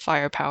 this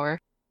fire power,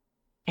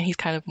 and he's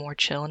kind of more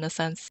chill in a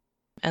sense.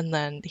 And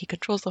then he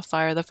controls the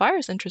fire. The fire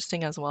is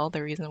interesting as well.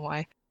 The reason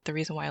why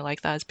I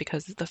like that is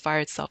because the fire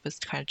itself is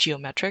kind of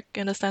geometric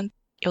in a sense.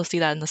 You'll see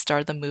that in the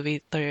start of the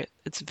movie.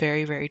 It's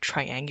very, very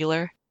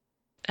triangular.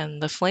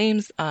 And the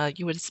flames,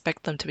 you would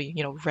expect them to be,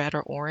 red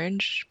or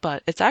orange,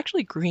 but it's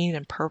actually green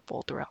and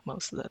purple throughout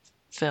most of the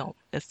film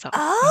itself.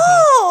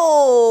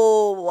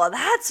 oh, well,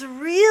 that's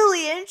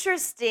really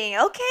interesting.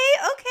 Okay,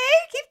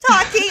 keep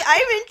talking.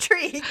 I'm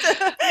intrigued.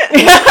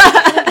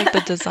 Like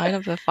the design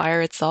of the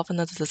fire itself and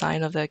the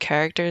design of the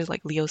characters,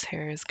 like Leo's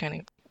hair is kind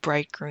of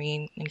bright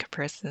green in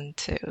comparison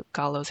to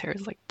Gallo's hair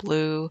is like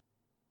blue.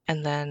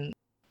 And then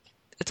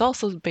it's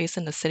also based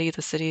in the city.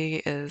 The city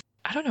is,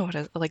 I don't know what it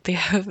is, like they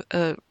have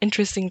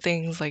interesting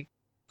things like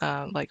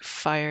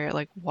fire,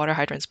 like water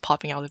hydrants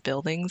popping out of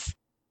buildings.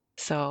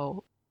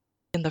 So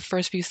in the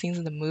first few scenes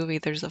in the movie,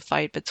 there's a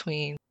fight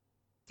between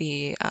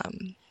the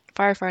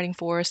firefighting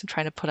force and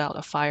trying to put out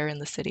a fire in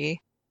the city.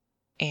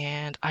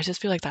 And I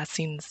just feel like that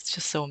scene's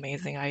just so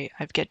amazing. I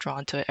get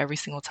drawn to it every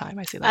single time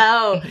I see that.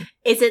 Oh,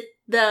 is it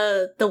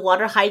the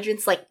water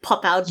hydrants like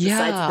pop out besides the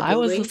buildings? Yeah, I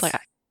was just like,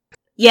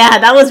 yeah,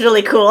 that was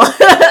really cool.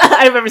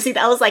 I remember seeing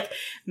that. I was like,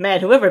 man,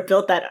 whoever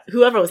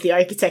was the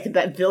architect of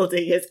that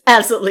building is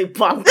absolutely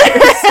bonkers.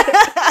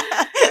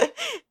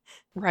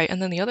 right. And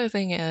then the other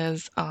thing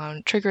is,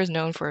 Trigger is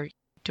known for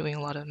doing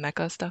a lot of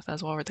mecha stuff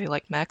as well, where they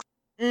like mechs.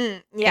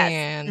 Yes.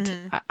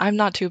 And I'm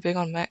not too big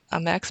on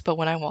mechs, but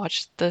when I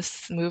watched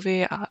this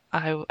movie,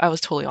 I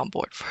was totally on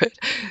board for it.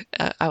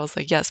 I was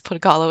like, yes, put a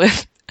Gallo in.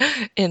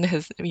 in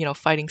his,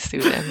 fighting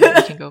suit, and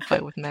he can go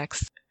fight with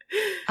mechs.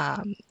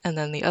 And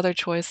then the other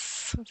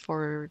choice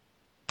for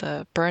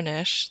the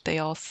Burnish, they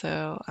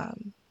also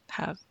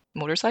have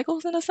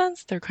motorcycles in a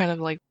sense. They're kind of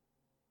like,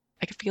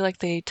 I feel like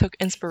they took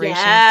inspiration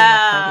from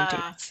like Harley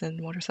Davidson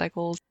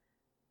motorcycles.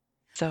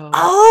 So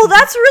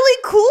that's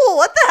really cool.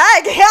 What the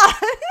heck? Yeah.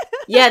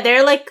 Yeah,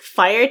 they're like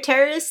fire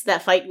terrorists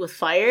that fight with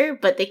fire,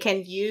 but they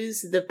can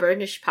use the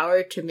Burnish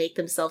power to make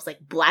themselves like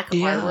black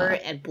armor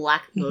and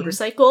black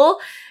motorcycle.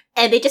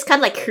 And they just kind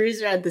of like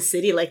cruise around the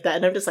city like that.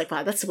 And I'm just like,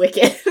 wow, that's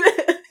wicked.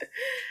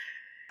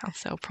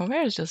 So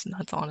Promare is just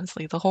nuts,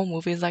 honestly. The whole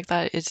movie is like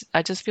that.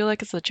 I just feel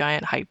like it's a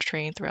giant hype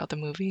train throughout the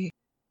movie.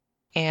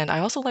 And I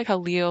also like how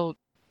Leo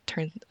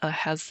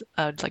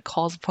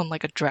calls upon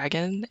like a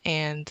dragon,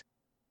 and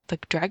the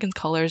dragon's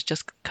colors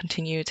just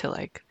continue to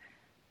like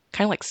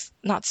kind of like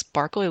not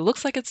sparkle. It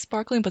looks like it's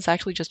sparkling, but it's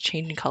actually just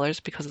changing colors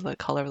because of the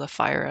color of the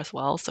fire as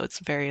well. So it's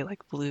very like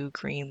blue,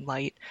 green,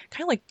 light,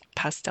 kind of like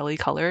pastel-y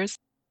colors.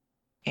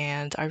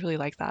 And I really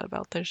like that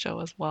about this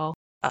show as well.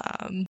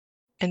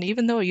 And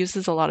even though it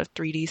uses a lot of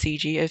 3D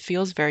CG, it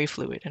feels very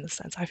fluid in a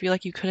sense. I feel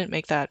like you couldn't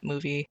make that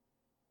movie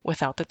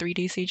without the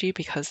 3D CG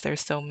because there's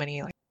so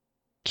many like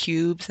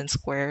cubes and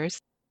squares.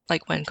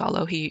 Like when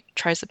Gallo, he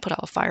tries to put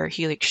out a fire,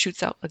 he like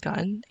shoots out a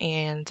gun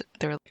and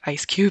there are like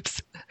ice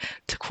cubes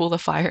to cool the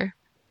fire.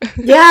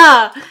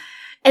 Yeah.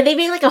 And they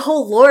made like a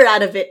whole lore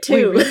out of it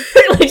too,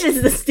 which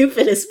is the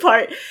stupidest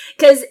part.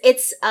 Cause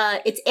it's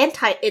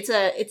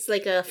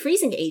like a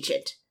freezing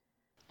agent.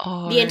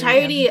 Oh, the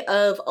entirety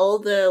of all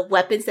the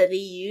weapons that they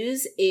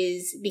use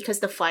is because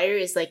the fire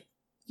is like,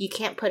 you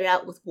can't put it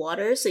out with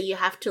water, so you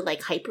have to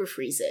like hyper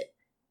freeze it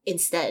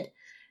instead.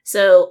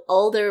 So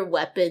all their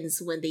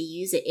weapons, when they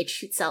use it, it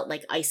shoots out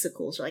like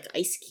icicles or like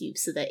ice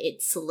cubes so that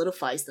it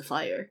solidifies the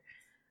fire.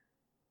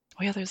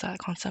 Oh yeah, there's that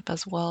concept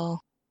as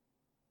well.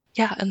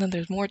 Yeah, and then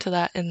there's more to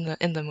that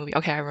in the movie.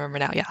 Okay, I remember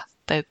now. Yeah,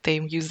 they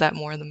use that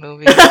more in the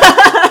movie.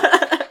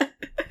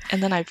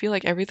 And then I feel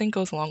like everything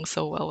goes along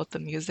so well with the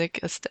music.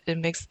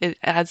 It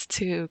adds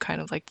to kind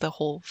of like the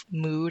whole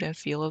mood and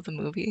feel of the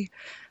movie.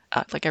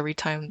 Like every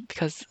time,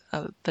 because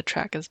the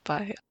track is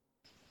by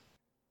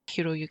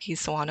Hiroyuki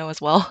Sawano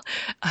as well.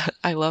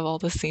 I love all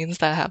the scenes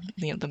that have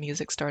the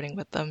music starting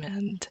with them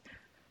and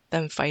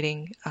them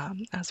fighting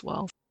as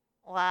well.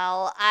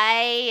 Well,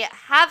 I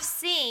have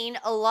seen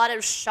a lot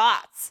of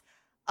shots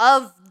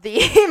of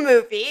the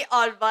movie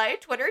on my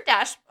Twitter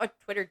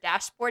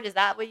dashboard. Is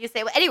that what you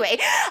say? Well, anyway,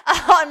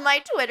 on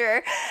my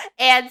Twitter.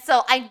 And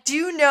so I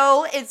do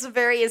know it's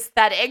very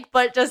aesthetic,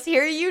 but just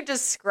hear you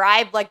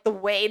describe like the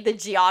way the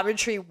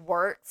geometry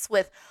works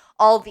with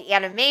all the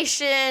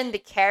animation, the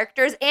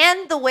characters,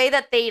 and the way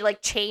that they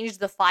like change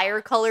the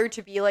fire color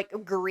to be like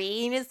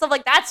green and stuff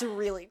like that's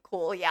really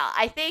cool. Yeah,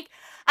 I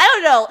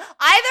don't know. Either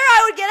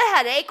I would get a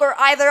headache or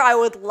either I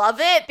would love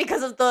it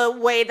because of the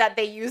way that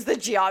they use the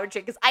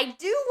geometry. Because I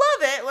do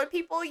love it when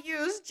people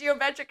use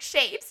geometric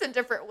shapes in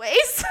different ways.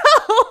 So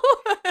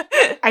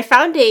I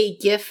found a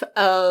gif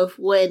of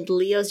when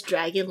Leo's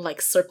dragon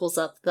like circles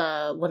up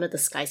one of the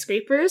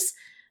skyscrapers.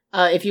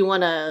 If you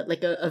want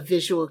a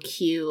visual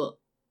cue,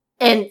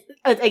 and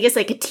I guess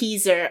like a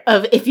teaser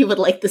of if you would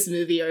like this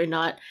movie or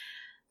not,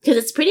 because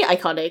it's pretty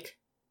iconic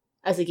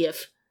as a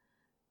gif.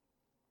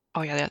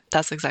 Oh yeah,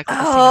 that's exactly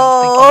the scene I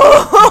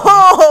was thinking.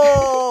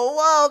 Oh,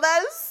 whoa,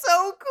 that is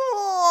so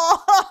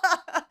cool.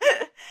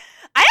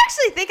 I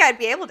actually think I'd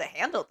be able to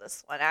handle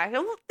this one. Alright,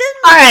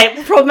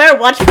 Promare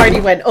watch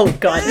party went, oh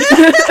god.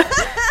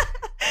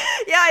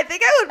 Yeah, I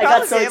think I would probably I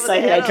got so be able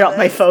excited to I dropped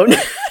my phone.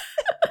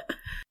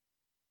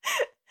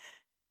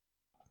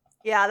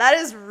 Yeah, that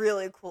is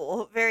really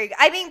cool. Very good.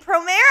 I mean,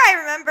 Promare, I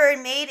remember,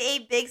 made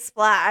a big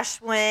splash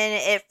when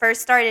it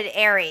first started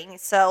airing.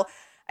 So,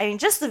 I mean,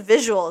 just the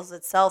visuals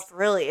itself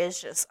really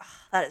is just,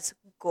 that is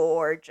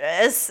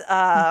gorgeous.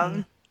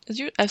 I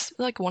feel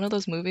like one of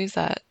those movies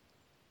that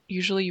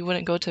usually you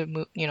wouldn't go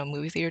to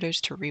movie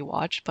theaters to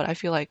rewatch, but I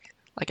feel like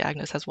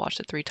Agnes has watched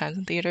it 3 times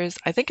in theaters.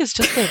 I think it's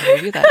just the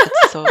movie that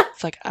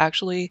it's like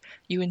actually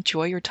you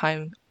enjoy your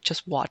time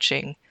just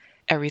watching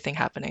everything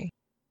happening.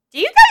 Do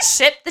you guys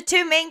ship the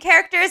 2 main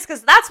characters?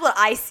 Because that's what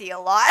I see a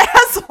lot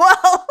as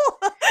well.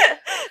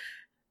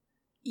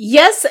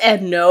 Yes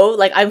and no.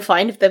 Like, I'm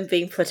fine with them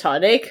being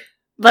platonic,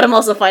 but I'm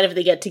also fine if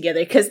they get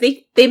together because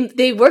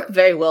they work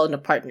very well in a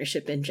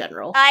partnership in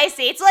general. I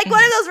see. It's like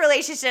one of those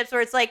relationships where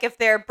it's like if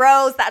they're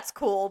bros, that's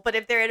cool, but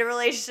if they're in a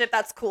relationship,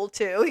 that's cool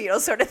too,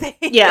 sort of thing.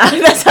 Yeah,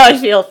 that's how I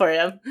feel for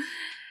him.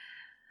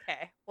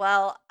 Okay.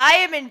 Well, I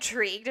am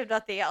intrigued if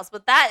nothing else,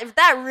 but if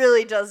that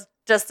really does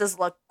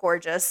look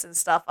gorgeous and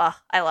stuff.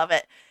 I love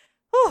it.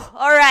 Whew.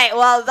 All right.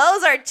 Well,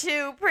 those are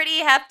 2 pretty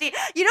hefty.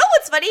 You know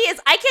what's funny is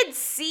I can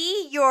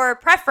see your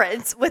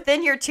preference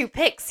within your 2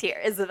 picks here,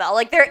 Isabel.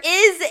 Like there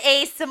is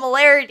a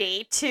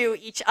similarity to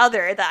each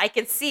other that I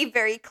can see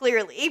very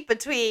clearly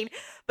between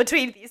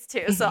these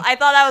 2. So I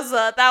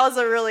thought that was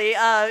a really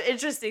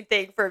interesting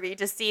thing for me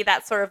to see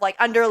that sort of like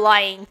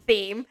underlying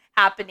theme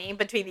happening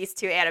between these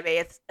 2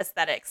 anime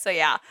aesthetics. So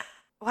yeah.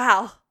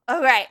 Wow.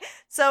 All right.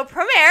 So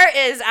Premiere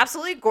is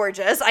absolutely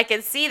gorgeous. I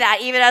can see that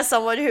even as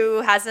someone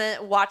who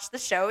hasn't watched the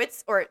show,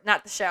 or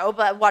not the show,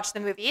 but watched the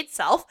movie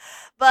itself.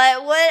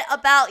 But what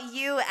about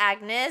you,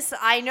 Agnes?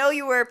 I know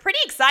you were pretty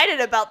excited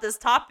about this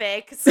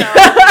topic. So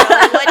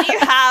what do you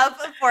have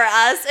for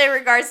us in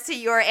regards to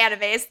your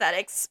anime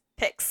aesthetics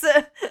picks?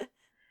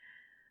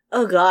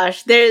 Oh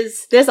gosh,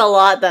 there's a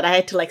lot that I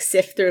had to like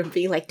sift through and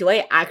being like, do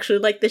I actually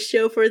like this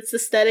show for its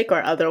aesthetic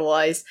or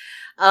otherwise?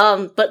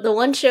 But the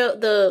one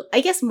show,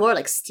 I guess more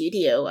like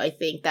studio, I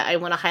think that I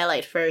want to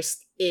highlight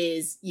first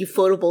is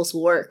Ufotable's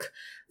work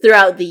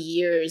throughout the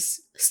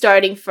years,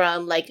 starting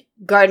from like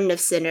Garden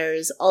of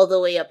Sinners all the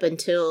way up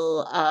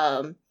until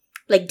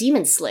like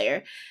Demon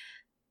Slayer.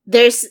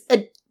 There's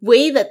a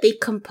way that they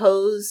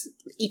compose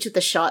each of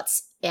the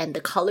shots and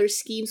the color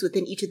schemes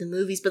within each of the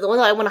movies, but the one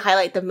that I want to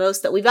highlight the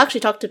most that we've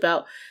actually talked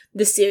about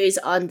this series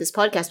on this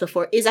podcast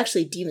before is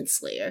actually Demon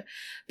Slayer.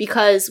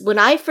 Because when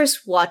I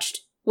first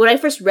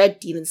read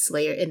Demon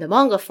Slayer in the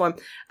manga form,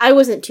 I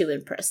wasn't too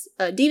impressed.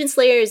 Demon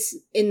Slayer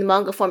in the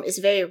manga form is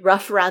very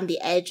rough around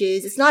the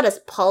edges. It's not as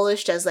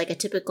polished as like a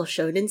typical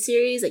shonen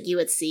series like you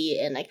would see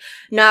in like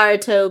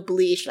Naruto,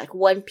 Bleach, like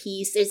One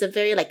Piece. There's a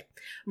very like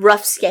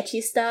rough,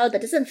 sketchy style that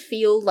doesn't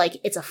feel like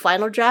it's a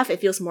final draft. It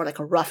feels more like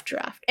a rough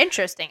draft.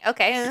 Interesting.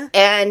 Okay.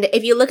 And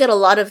if you look at a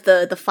lot of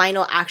the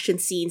final action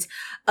scenes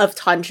of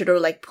Tanjiro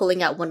like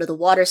pulling out one of the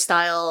water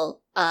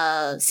style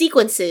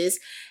sequences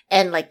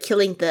and like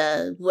killing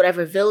the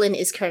whatever villain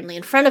is currently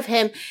in front of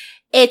him,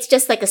 it's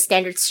just like a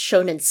standard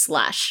shonen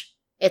slash.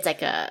 It's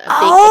like a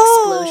big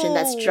explosion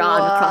that's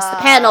drawn across the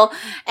panel,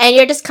 and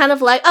you're just kind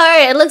of like, all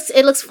right,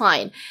 it looks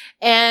fine.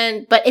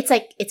 But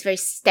it's very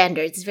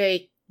standard. It's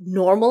very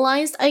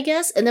normalized, I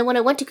guess. And then when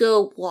I went to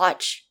go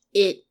watch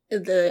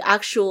the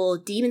actual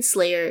Demon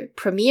Slayer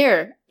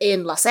premiere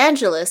in Los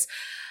Angeles,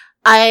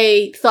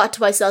 I thought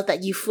to myself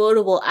that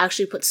Ufotable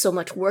actually put so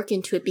much work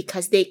into it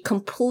because they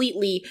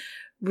completely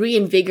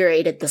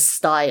reinvigorated the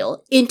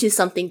style into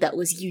something that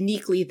was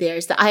uniquely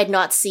theirs that I had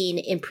not seen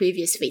in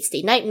previous Fate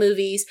Stay Night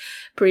movies,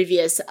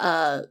 previous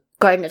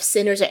Garden of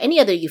Sinners, or any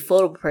other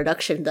Ufotable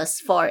production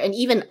thus far, and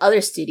even other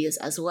studios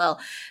as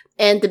well.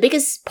 And the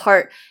biggest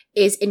part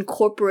is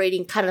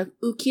incorporating kind of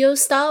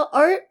ukiyo-style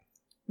art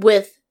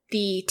with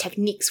the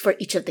techniques for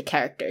each of the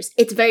characters.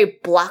 It's very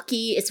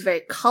blocky, it's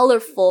very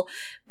colorful,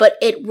 but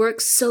it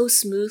works so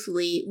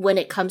smoothly when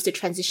it comes to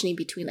transitioning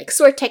between like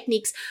sword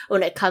techniques,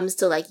 when it comes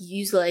to like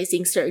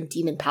utilizing certain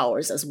demon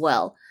powers as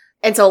well.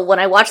 And so when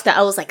I watched that,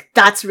 I was like,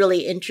 that's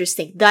really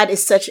interesting. That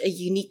is such a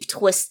unique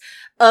twist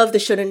of the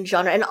shonen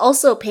genre, and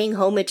also paying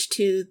homage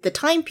to the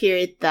time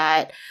period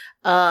that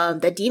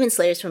Demon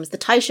Slayer is from, the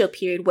Taisho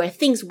period, where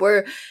things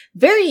were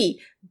very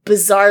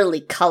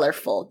bizarrely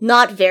colorful,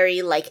 not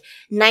very like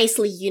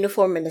nicely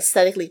uniform and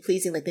aesthetically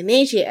pleasing like the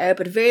Meiji era,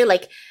 but very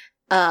like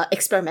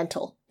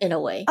experimental in a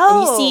way.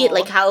 And you see it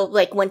like how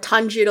like when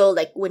Tanjiro,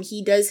 like when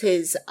he does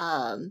his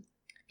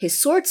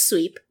sword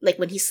sweep, like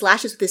when he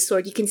slashes with his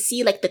sword, you can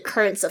see like the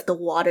currents of the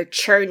water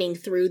churning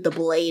through the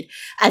blade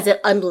as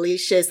it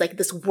unleashes like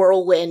this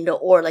whirlwind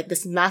or like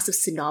this massive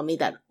tsunami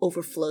that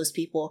overflows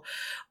people.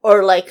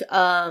 Or like,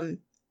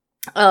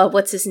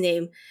 what's his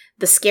name?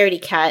 The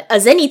scaredy cat,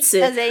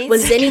 Zenitsu. When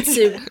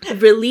Zenitsu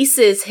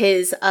releases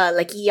his,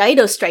 like,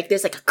 Iaido strike,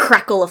 there's like a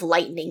crackle of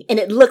lightning, and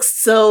it looks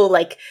so,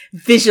 like,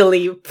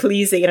 visually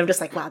pleasing, and I'm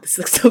just like, wow, this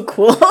looks so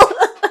cool.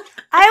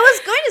 I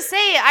was going to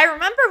say, I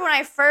remember when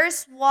I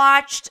first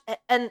watched,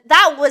 and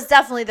that was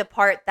definitely the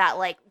part that,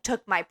 like,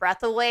 took my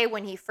breath away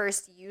when he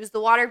first used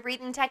the water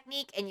breathing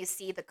technique, and you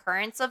see the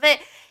currents of it.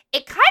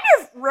 It kind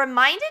of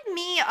reminded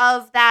me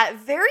of that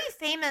very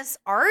famous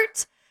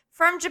art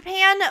from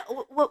Japan.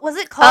 What was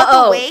it called?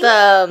 The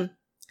Wave?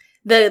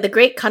 The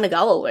Great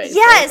Kanagawa Wave.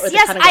 Yes, right?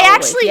 yes. Kanagawa I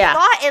actually wave.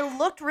 thought it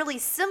looked really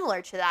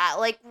similar to that.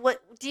 Like,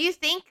 what do you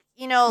think?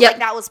 Like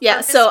that was purposeful?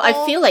 Yeah. So I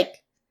feel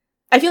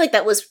like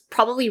that was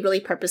probably really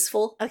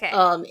purposeful. Okay.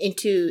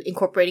 Into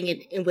incorporating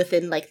it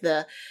within like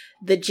the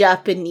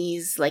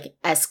Japanese like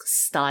esque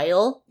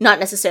style, not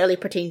necessarily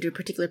pertaining to a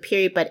particular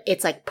period, but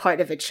it's like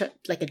part of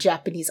like a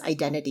Japanese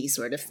identity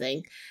sort of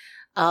thing.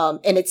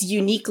 And it's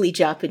uniquely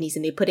Japanese,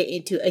 and they put it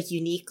into a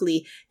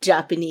uniquely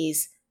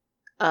Japanese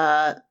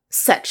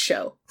set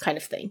show kind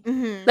of thing.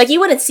 Mm-hmm. Like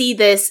you wouldn't see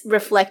this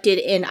reflected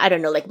in, I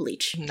don't know, like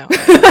Bleach. No.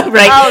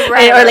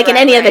 right? Or like in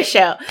any other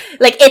show.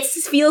 Like it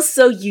feels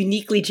so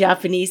uniquely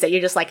Japanese that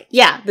you're just like,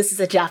 yeah, this is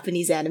a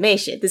Japanese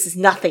animation. This is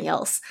nothing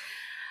else.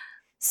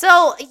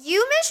 So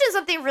you mentioned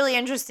something really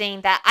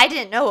interesting that I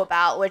didn't know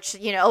about, which,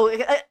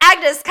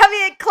 Agnes coming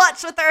in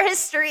clutch with our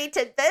history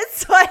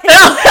tidbits. You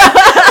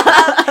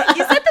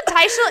said the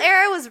Taisho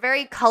era was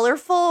very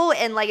colorful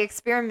and like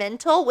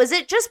experimental. Was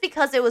it just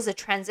because it was a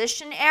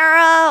transition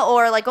era,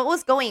 or like what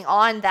was going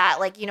on that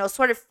like,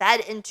 sort of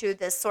fed into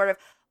this sort of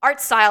art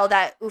style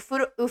that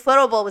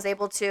Ufotable was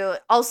able to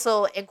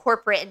also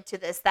incorporate into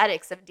the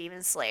aesthetics of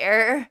Demon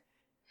Slayer?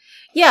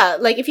 Yeah,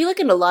 like if you look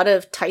at a lot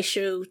of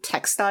Taisho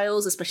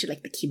textiles, especially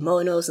like the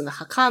kimonos and the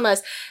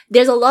hakamas,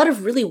 there's a lot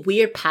of really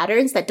weird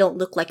patterns that don't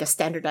look like a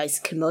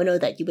standardized kimono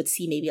that you would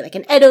see maybe like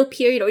an Edo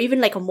period or even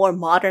like a more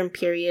modern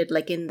period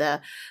like in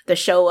the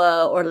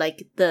Showa or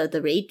like the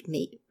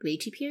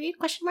Reiji period,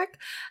 question mark.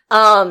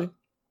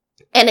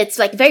 And it's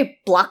like very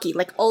blocky,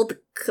 like all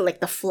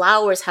the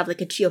flowers have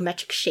like a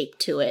geometric shape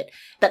to it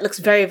that looks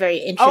very, very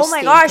interesting. Oh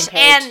my gosh,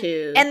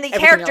 and the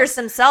characters else.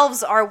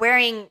 themselves are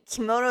wearing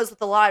kimonos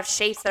with a lot of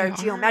shapes that are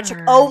They geometric.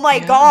 are, Oh my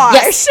yeah. gosh.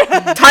 Yes.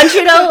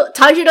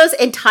 Tanjiro's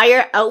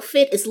entire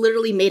outfit is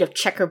literally made of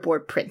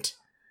checkerboard print.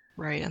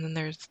 Right, and then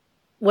there's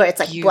Where it's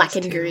like Gyu's black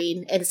and too.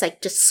 green and it's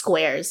like just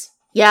squares.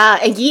 Yeah,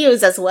 and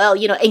Gyu's as well.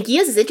 You know, and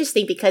Gyu's is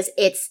interesting because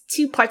it's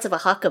two parts of a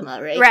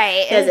hakama, right?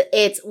 Right. Because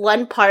it's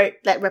one part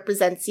that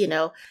represents, you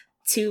know,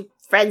 two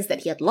friends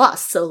that he had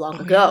lost so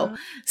long ago. yeah.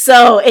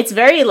 So it's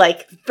very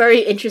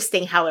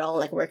interesting how it all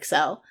like works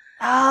out.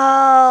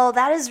 Oh,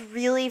 that is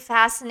really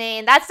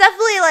fascinating. That's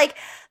definitely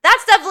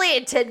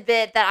a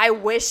tidbit that I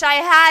wish I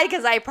had,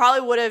 because I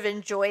probably would have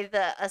enjoyed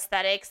the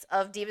aesthetics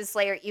of Demon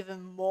Slayer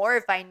even more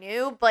if I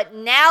knew. But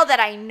now that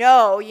I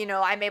know, you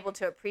know, I'm able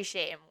to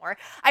appreciate it more.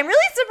 I'm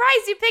really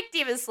surprised you picked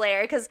Demon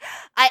Slayer, because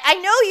I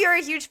know you're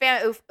a huge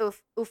fan of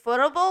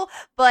Ufotable,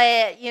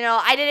 but, you know,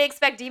 I didn't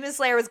expect Demon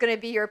Slayer was going to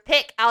be your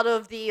pick out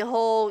of the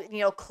whole, you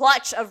know,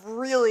 clutch of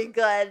really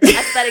good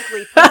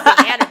aesthetically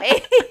pleasing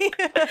anime.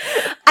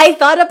 I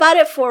thought about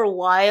it for a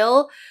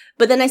while,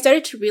 but then I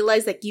started to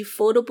realize that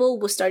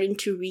Ufotable was starting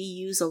to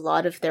reuse a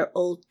lot of their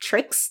old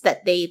tricks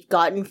that they've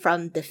gotten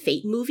from the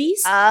Fate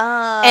movies.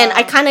 Oh. And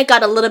I kind of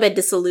got a little bit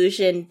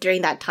disillusioned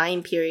during that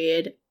time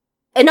period.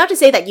 And not to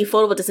say that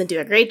Ufotable doesn't do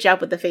a great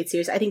job with the Fate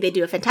series. I think they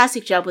do a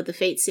fantastic job with the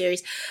Fate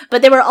series.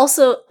 But there were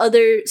also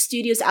other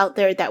studios out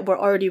there that were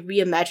already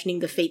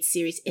reimagining the Fate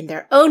series in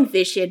their own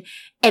vision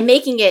and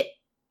making it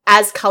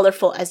as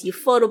colorful as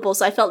Ufotable.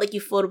 So I felt like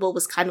Ufotable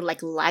was kind of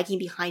like lagging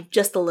behind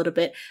just a little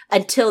bit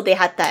until they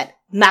had that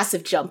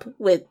massive jump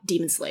with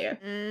Demon Slayer.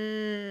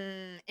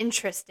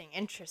 Interesting.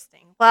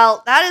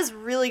 Well, that is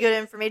really good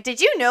information.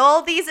 Did you know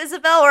all these,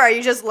 Isabel, or are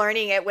you just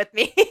learning it with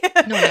me?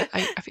 No,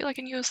 I feel like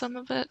I knew some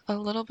of it a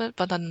little bit,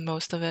 but then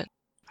most of it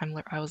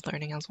I was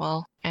learning as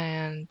well.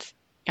 And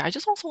yeah, I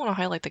just also want to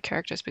highlight the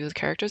characters, because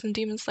characters in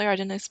Demon Slayer I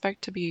didn't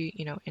expect to be,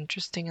 you know,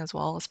 interesting as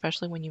well,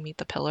 especially when you meet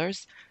the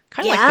pillars.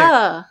 Kind of like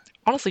their,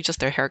 honestly,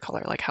 just their hair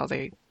color, like how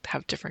they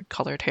have different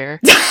colored hair.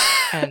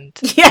 And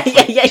Yeah.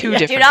 two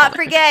different Do not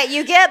colors. forget,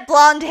 you get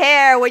blonde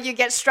hair when you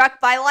get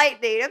struck by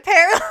lightning,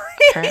 apparently.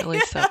 Apparently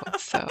so.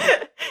 So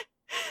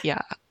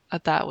yeah,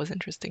 that was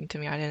interesting to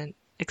me. I didn't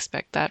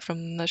expect that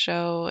from the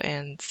show,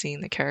 and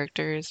seeing the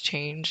characters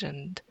change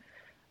and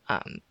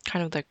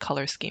kind of the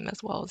color scheme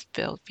as well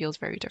feels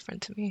very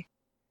different to me.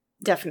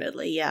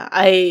 Definitely, yeah.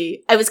 I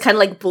was kind of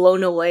like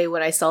blown away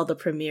when I saw the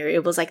premiere.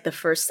 It was like the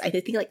first, I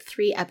think like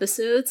 3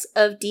 episodes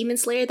of Demon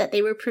Slayer that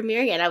they were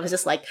premiering, and I was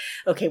just like,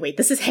 okay, wait,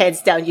 this is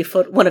hands down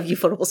one of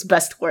Ufotable's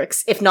best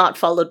works, if not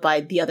followed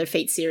by the other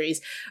Fate series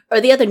or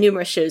the other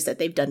numerous shows that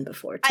they've done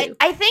before too.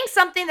 I think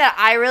something that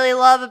I really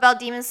love about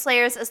Demon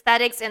Slayer's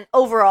aesthetics, and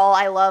overall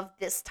I love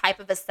this type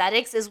of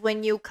aesthetics, is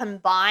when you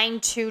combine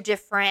 2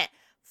 different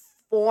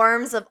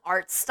forms of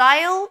art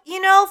style,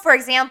 you know? For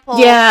example,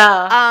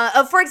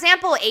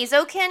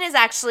 Azoken is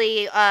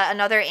actually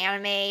another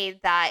anime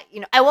that,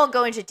 you know, I won't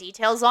go into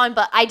details on,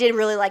 but I did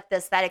really like the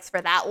aesthetics for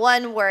that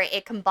one, where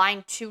it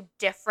combined 2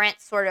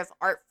 different sort of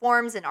art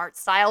forms and art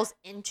styles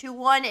into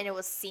one, and it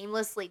was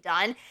seamlessly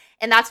done.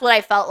 And that's what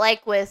I felt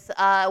like with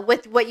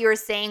what you were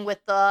saying with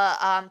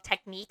the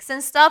techniques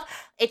and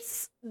stuff.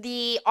 It's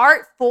the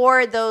art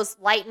for those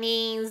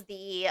lightnings,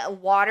 the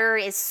water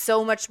is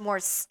so much more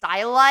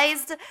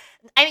stylized.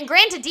 I mean,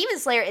 granted, Demon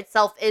Slayer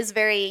itself is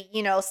very,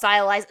 you know,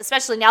 stylized,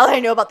 especially now that I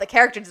know about the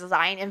character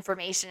design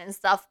information and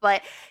stuff.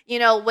 But, you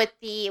know, with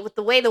the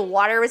way the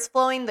water was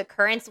flowing, the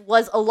currents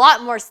was a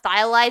lot more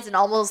stylized and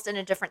almost in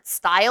a different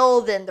style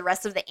than the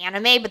rest of the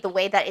anime. But the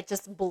way that it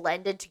just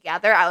blended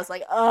together, I was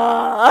like, you know,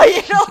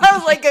 I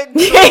was like, yeah,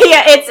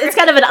 it's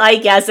kind of an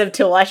eye-gasm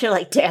to watch. You're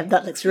like, damn,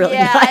 that looks really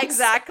nice. Yeah,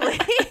 exactly.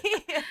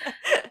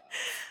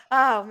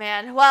 Oh,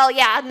 man. Well,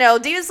 yeah, no,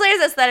 Demon Slayer's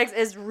aesthetics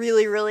is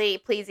really, really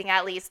pleasing,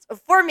 at least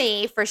for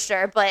me, for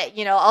sure, but,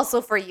 you know, also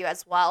for you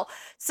as well.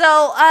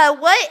 So,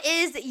 what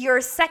is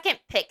your second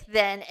pick,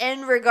 then,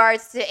 in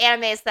regards to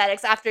anime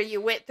aesthetics after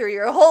you went through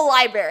your whole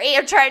library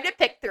of trying to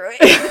pick through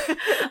it?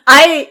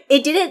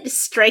 It didn't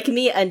strike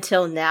me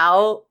until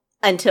now,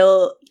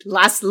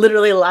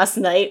 literally last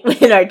night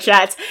in our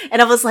chats,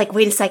 and I was like,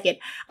 wait a second,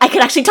 I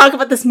could actually talk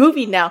about this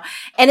movie now.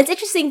 And it's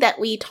interesting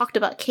that we talked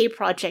about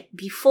K-Project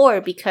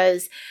before,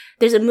 because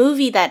there's a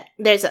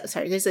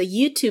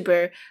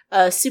YouTuber,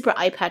 Super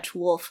Eyepatch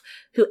Wolf,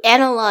 who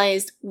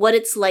analyzed what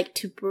it's like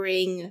to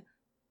bring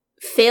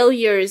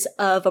failures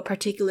of a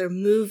particular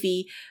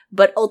movie,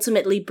 but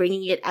ultimately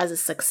bringing it as a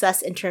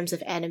success in terms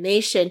of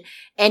animation.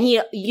 And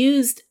he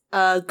used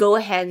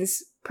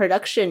Gohan's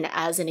production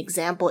as an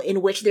example,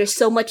 in which there's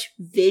so much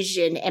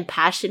vision and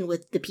passion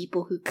with the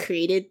people who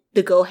created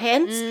the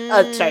Gohans.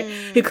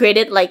 Who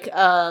created like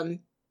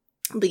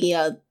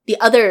the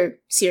other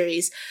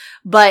series,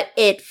 but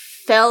it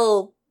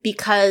fell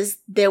because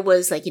there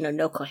was like,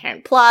 no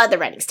coherent plot, the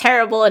writing's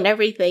terrible and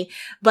everything,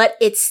 but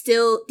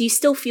you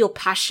still feel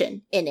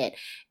passion in it.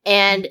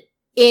 And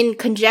in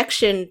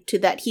conjunction to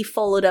that, he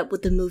followed up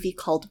with a movie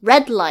called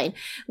Redline,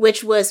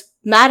 which was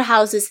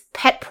Madhouse's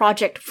pet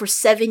project for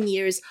 7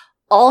 years,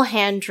 all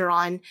hand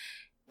drawn,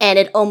 and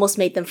it almost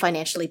made them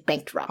financially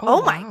bankrupt.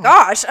 Oh my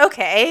gosh,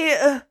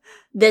 okay.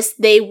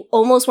 They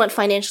almost went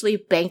financially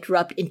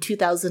bankrupt in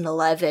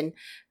 2011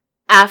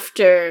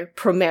 after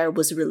Premiere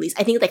was released.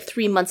 I think like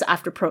 3 months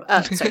after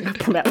not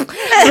Premiere.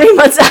 3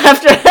 months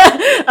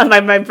after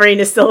my brain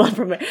is still on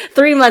Premiere.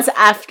 3 months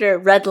after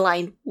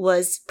Redline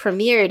was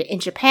premiered in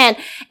Japan,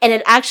 and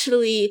it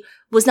actually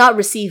was not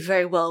received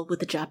very well with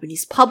the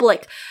Japanese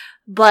public.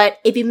 But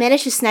if you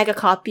manage to snag a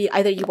copy,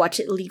 either you watch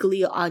it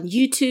legally on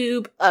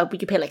YouTube, we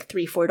can pay like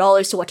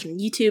 $3-4 to watch it on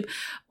YouTube,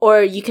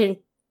 or you can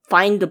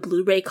find the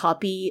Blu-ray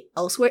copy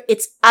elsewhere.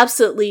 It's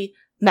absolutely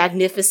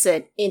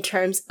magnificent in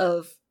terms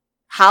of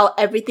how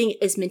everything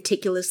is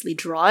meticulously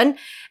drawn.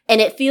 And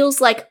it feels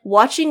like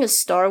watching a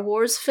Star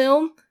Wars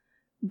film,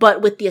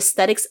 but with the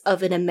aesthetics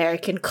of an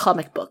American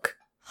comic book.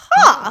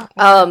 Huh.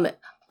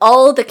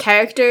 All the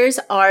characters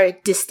are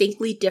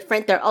distinctly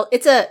different.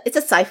 It's a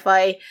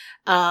sci-fi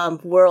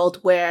world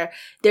where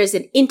there's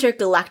an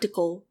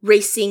intergalactical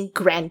racing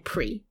Grand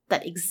Prix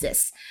that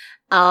exists.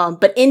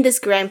 But in this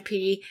Grand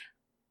Prix,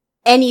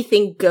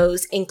 anything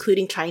goes,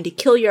 including trying to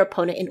kill your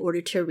opponent in order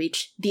to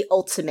reach the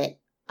ultimate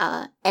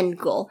end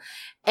goal.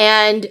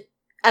 And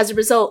as a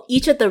result,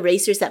 each of the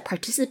racers that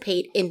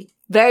participate in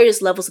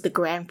various levels of the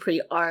Grand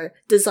Prix are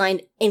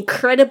designed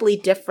incredibly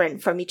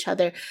different from each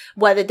other,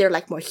 whether they're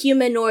like more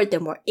humanoid, they're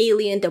more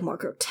alien, they're more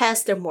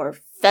grotesque, they're more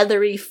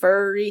feathery,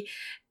 furry.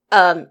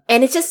 And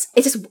it's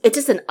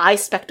just an eye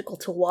spectacle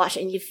to watch,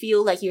 and you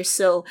feel like you're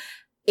so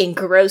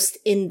engrossed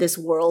in this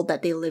world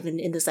that they live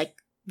in this like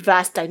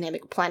vast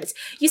dynamic planets.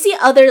 You see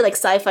other like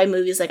sci-fi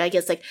movies, like I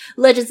guess like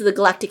Legends of the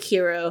Galactic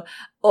Hero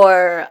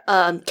or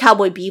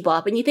Cowboy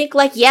Bebop, and you think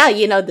like, yeah,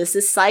 this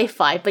is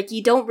sci-fi, but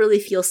you don't really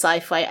feel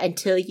sci-fi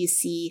until you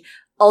see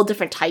all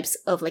different types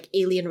of like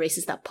alien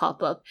races that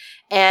pop up.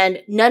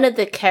 And none of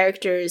the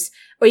characters,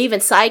 or even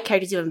side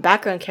characters, even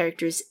background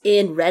characters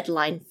in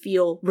Redline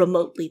feel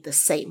remotely the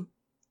same.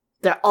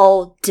 They're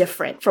all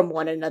different from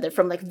one another,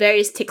 from like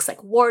various ticks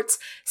like warts,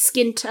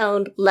 skin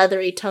tone,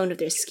 leathery tone of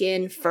their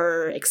skin,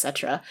 fur,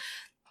 etc.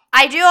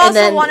 I do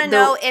also want to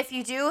know if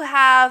you do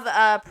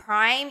have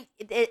Prime.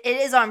 It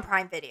is on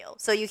Prime Video,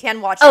 so you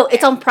can watch it. Oh,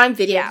 it's on Prime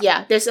Video.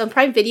 Yeah, there's on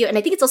Prime Video, and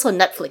I think it's also on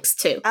Netflix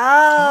too.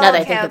 Oh, now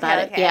that I think about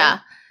it,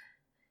 yeah.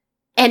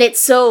 And it's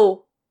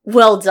so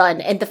well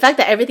done, and the fact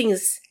that everything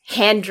is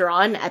hand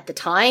drawn at the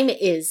time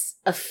is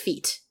a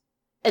feat.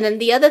 And then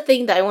the other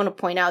thing that I want to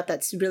point out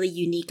that's really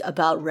unique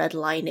about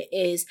Redline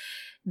is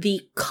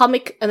the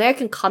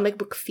American comic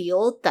book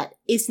feel that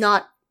is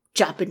not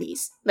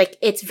Japanese. Like,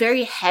 it's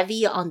very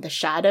heavy on the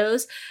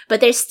shadows,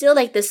 but there's still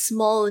like this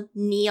small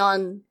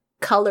neon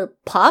color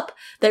pop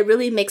that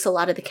really makes a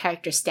lot of the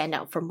characters stand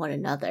out from one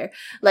another.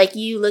 Like,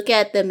 you look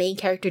at the main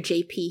character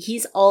JP,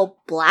 he's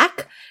all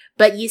black,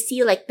 but you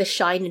see like the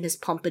shine in his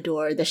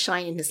pompadour, the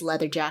shine in his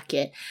leather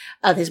jacket,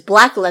 his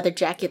black leather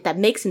jacket that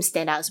makes him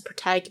stand out as a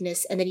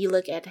protagonist. And then you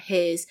look at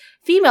the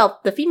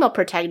female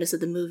protagonist of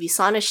the movie,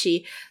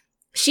 Sanashi.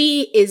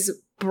 She is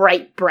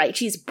bright.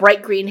 She's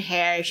bright green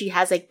hair. She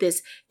has like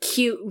this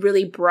cute,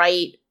 really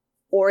bright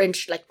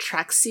orange like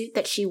tracksuit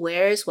that she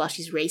wears while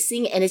she's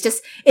racing. And it's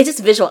just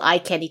visual eye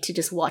candy to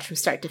just watch from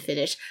start to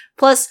finish.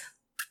 Plus,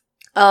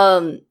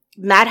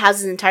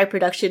 Madhouse's entire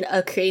production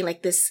of creating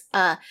like this,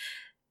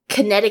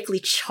 kinetically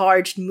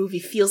charged movie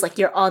feels like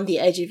you're on the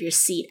edge of your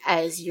seat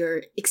as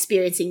you're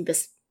experiencing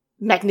this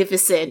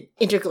magnificent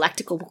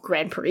intergalactical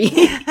Grand Prix.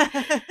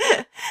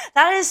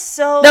 That is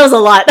so. That was a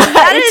lot.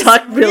 That is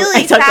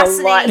really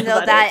fascinating,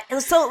 though.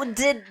 So,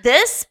 did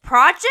this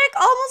project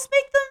almost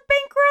make them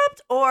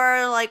bankrupt,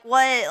 or like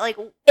what? Like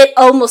it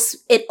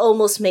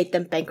almost made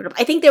them bankrupt.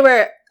 I think there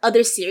were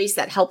other series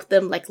that helped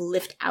them like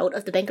lift out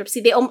of the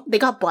bankruptcy. They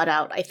got bought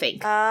out, I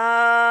think,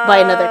 by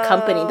another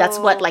company. That's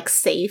what like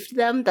saved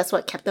them. That's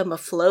what kept them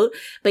afloat.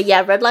 But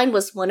yeah, Redline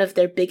was one of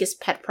their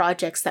biggest pet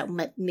projects that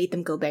made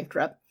them go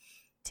bankrupt.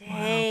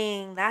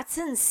 Dang, that's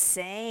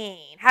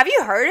insane. Have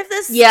you heard of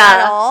this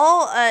at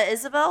all,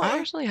 Isabel? I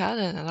actually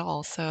hadn't at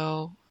all,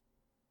 so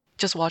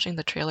just watching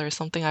the trailer is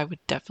something I would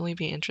definitely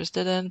be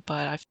interested in,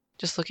 but I've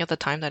just looking at the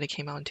time that it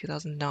came out in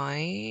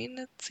 2009,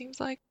 it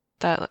seems like.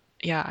 That,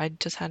 yeah, I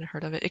just hadn't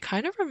heard of it. It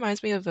kind of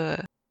reminds me of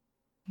a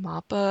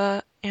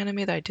MAPPA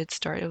anime that I did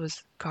start. It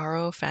was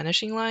Garo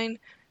Vanishing Line.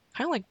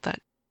 Kind of like that.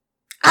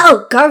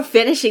 Oh, Garo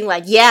Vanishing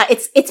Line. Yeah,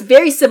 it's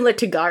very similar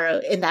to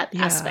Garo in that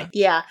aspect.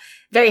 Yeah.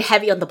 Very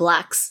heavy on the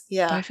blacks.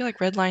 Yeah. But I feel like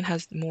Redline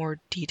has more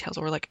details,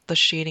 or like the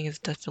shading is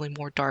definitely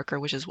more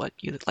darker, which is what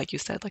you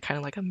said, like kind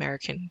of like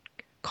American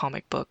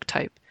comic book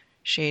type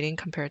shading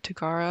compared to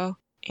Garo.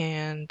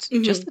 And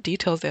just the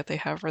details that they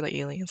have for the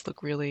aliens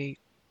look really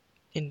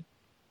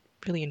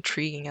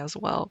intriguing as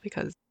well,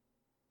 because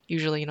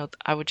usually,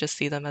 I would just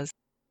see them as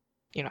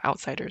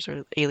outsiders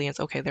or aliens,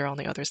 okay, they're on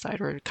the other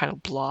side, or kind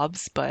of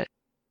blobs, but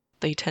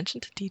the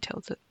attention to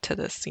detail to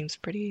this seems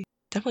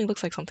definitely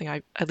looks like something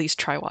I at least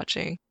try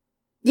watching.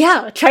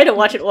 Yeah, try to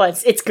watch it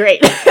once. It's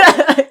great.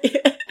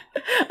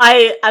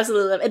 I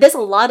absolutely love it. There's a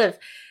lot of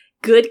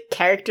good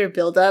character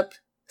build-up,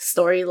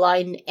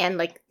 storyline, and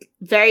like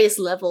various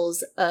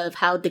levels of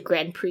how the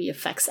Grand Prix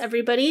affects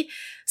everybody.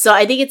 So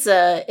I think it's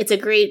a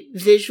great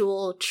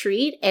visual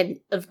treat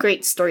and a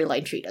great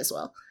storyline treat as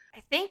well.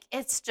 I think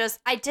it's just,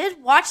 I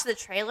did watch the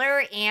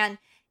trailer and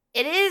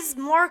it is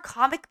more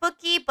comic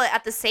booky, but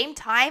at the same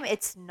time,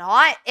 it's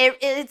not.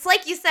 It's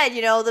like you said,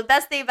 the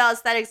best thing about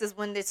aesthetics is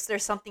when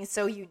there's something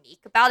so unique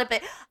about it.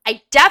 But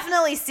I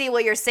definitely see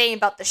what you're saying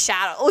about the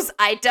shadows.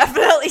 I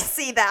definitely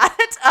see that.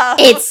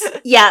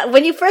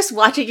 When you first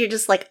watch it, you're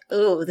just like,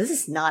 oh, this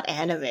is not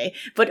anime.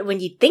 But when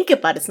you think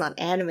about it, it's not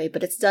anime,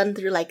 but it's done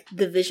through like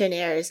the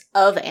visionaries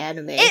of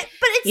anime. But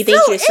it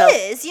still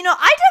is.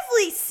 I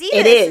definitely see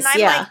it. Is,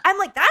 and I'm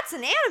like, that's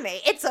an anime.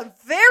 It's a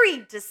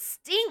very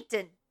distinct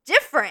and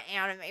different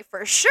anime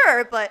for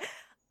sure, but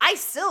I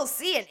still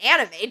see an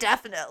anime,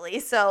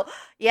 definitely. So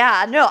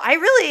yeah, no, I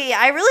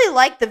really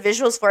like the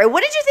visuals for it.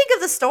 What did you think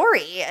of the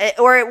story?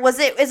 Or is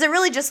it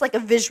really just like a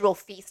visual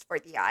feast for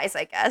the eyes,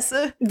 I guess?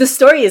 The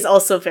story is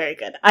also very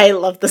good. I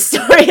love the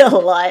story a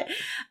lot.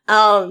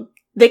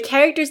 The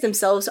characters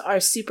themselves are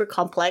super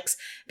complex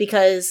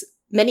because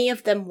many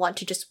of them want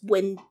to just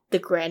win the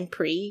Grand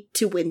Prix,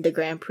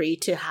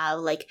 to have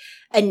like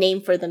a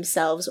name for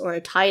themselves or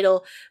a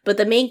title. But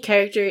the main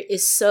character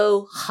is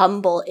so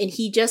humble and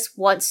he just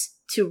wants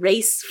to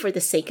race for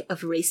the sake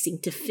of racing,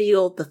 to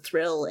feel the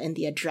thrill and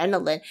the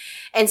adrenaline.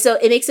 And so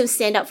it makes him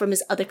stand out from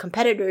his other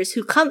competitors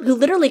who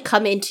literally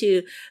come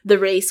into the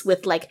race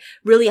with like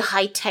really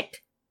high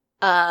tech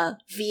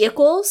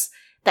vehicles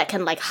that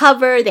can like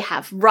hover. They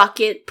have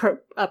rocket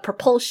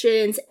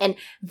propulsions and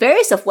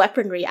various of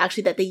weaponry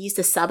actually that they use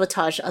to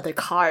sabotage other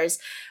cars.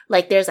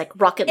 Like there's like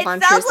rocket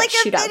launchers that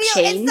shoot out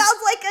chains. It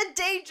sounds like a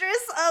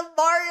dangerous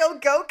Mario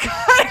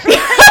go-kart.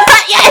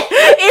 Yeah,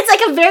 it's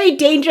like a very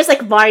dangerous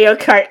like Mario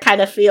Kart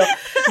kind of feel.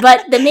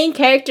 But the main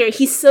character,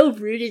 he's so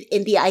rooted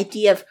in the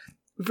idea of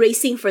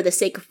racing for the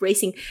sake of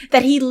racing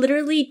that he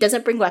literally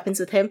doesn't bring weapons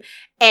with him,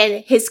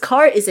 and his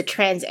car is a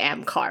Trans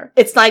Am car.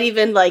 It's not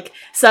even like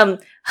some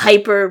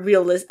hyper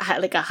realist,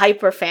 like a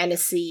hyper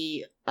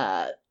fantasy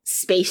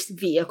space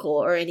vehicle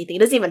or anything. It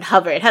doesn't even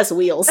hover. It has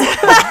wheels.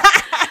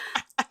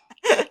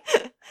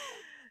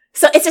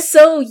 So it's just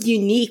so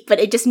unique, but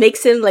it just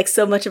makes him like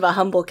so much of a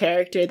humble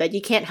character that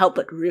you can't help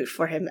but root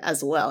for him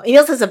as well. And he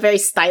also has a very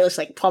stylish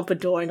like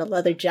pompadour and a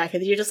leather jacket.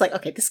 And you're just like,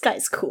 okay, this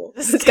guy's cool.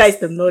 This guy's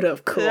the moto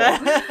of cool.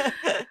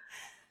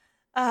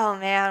 Oh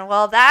man,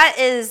 well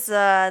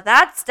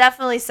that's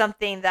definitely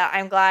something that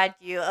I'm glad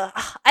you.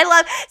 I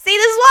love. See,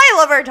 this is why I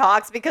love our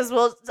talks, because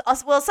we'll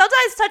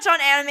sometimes touch on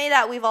anime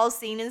that we've all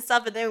seen and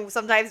stuff, and then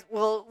sometimes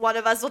one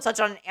of us will touch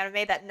on an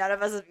anime that none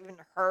of us have even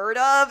heard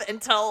of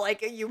until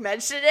like you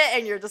mention it,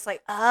 and you're just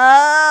like,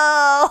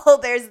 oh,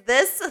 there's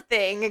this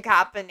thing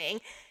happening.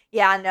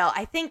 Yeah, no,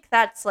 I think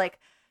that's like.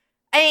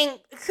 I mean,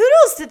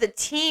 kudos to the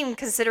team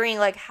considering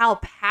like how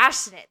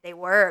passionate they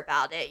were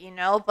about it,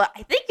 but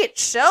I think it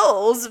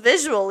shows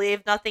visually,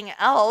 if nothing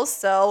else.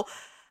 So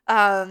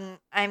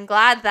I'm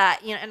glad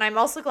that, and I'm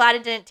also glad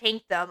it didn't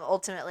tank them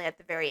ultimately at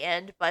the very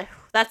end, but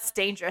that's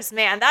dangerous,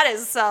 man. That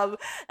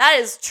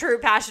is true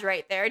passion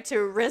right there, to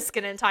risk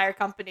an entire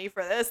company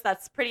for this.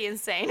 That's pretty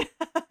insane.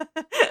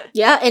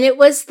 Yeah, and it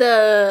was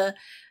Koike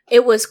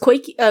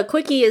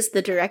is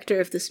the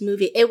director of this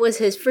movie. It was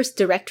his first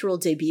directorial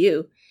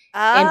debut. Oh.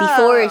 And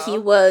before, he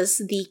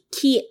was the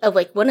key of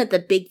like one of the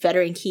big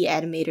veteran key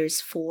animators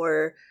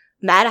for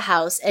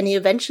Madhouse, and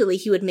eventually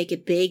he would make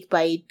it big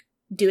by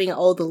doing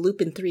all the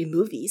Lupin 3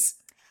 movies.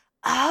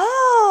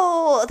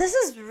 Oh, this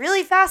is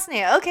really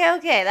fascinating.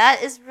 Okay,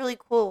 that is really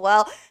cool.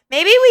 Well,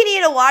 maybe we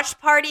need a watch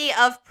party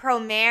of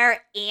Promare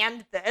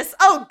and this.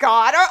 Oh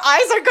God, our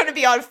eyes are going to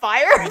be on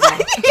fire.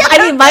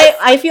 I mean,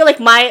 I feel like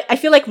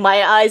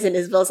my eyes and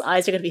Isabel's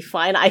eyes are going to be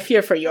fine. I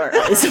fear for your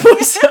eyes.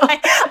 So.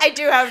 I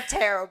do have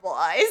terrible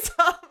eyes.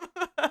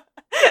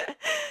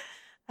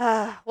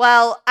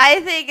 Well, I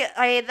think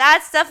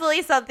that's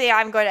definitely something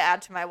I'm going to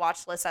add to my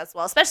watch list as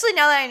well, especially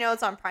now that I know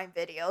it's on Prime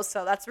Video,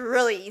 so that's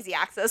really easy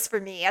access for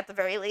me at the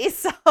very least.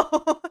 So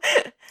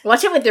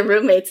watch it with your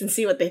roommates and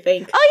see what they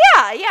think. Oh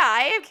yeah,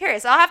 I am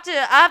curious. I'll have to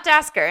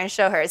ask her and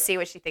show her and see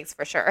what she thinks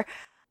for sure.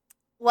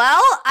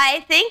 Well,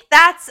 I think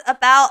that's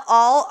about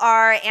all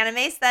our anime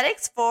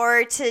aesthetics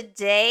for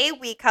today.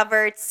 We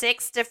covered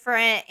 6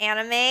 different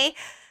anime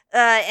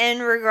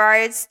in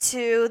regards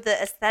to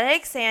the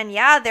aesthetics, and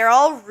yeah, they're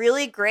all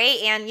really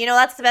great. And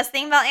that's the best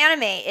thing about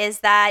anime, is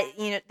that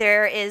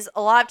there is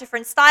a lot of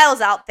different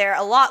styles out there,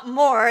 a lot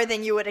more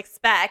than you would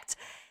expect,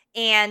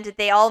 and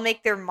they all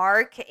make their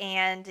mark.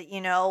 And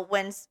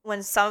when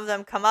some of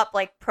them come up,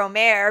 like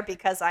Promare,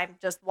 because I'm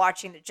just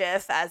watching the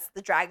GIF as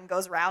the dragon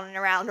goes round and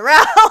around and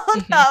around,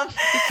 I'm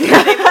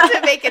able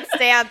to make it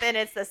stamp in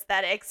its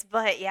aesthetics.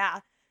 But yeah,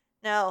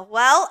 No.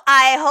 Well,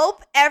 I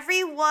hope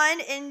everyone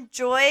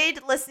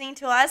enjoyed listening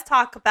to us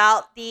talk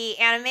about the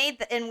anime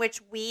in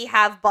which we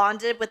have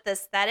bonded with the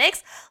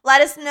aesthetics.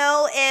 Let us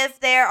know if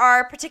there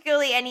are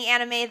particularly any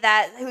anime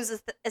that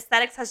whose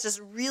aesthetics has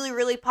just really,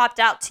 really popped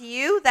out to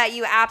you that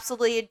you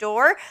absolutely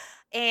adore.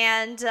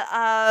 And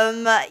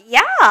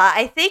yeah,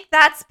 I think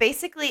that's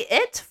basically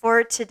it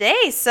for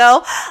today.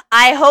 So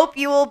I hope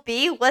you will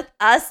be with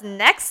us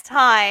next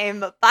time.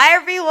 Bye,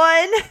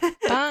 everyone.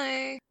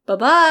 Bye.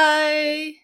 Bye-bye!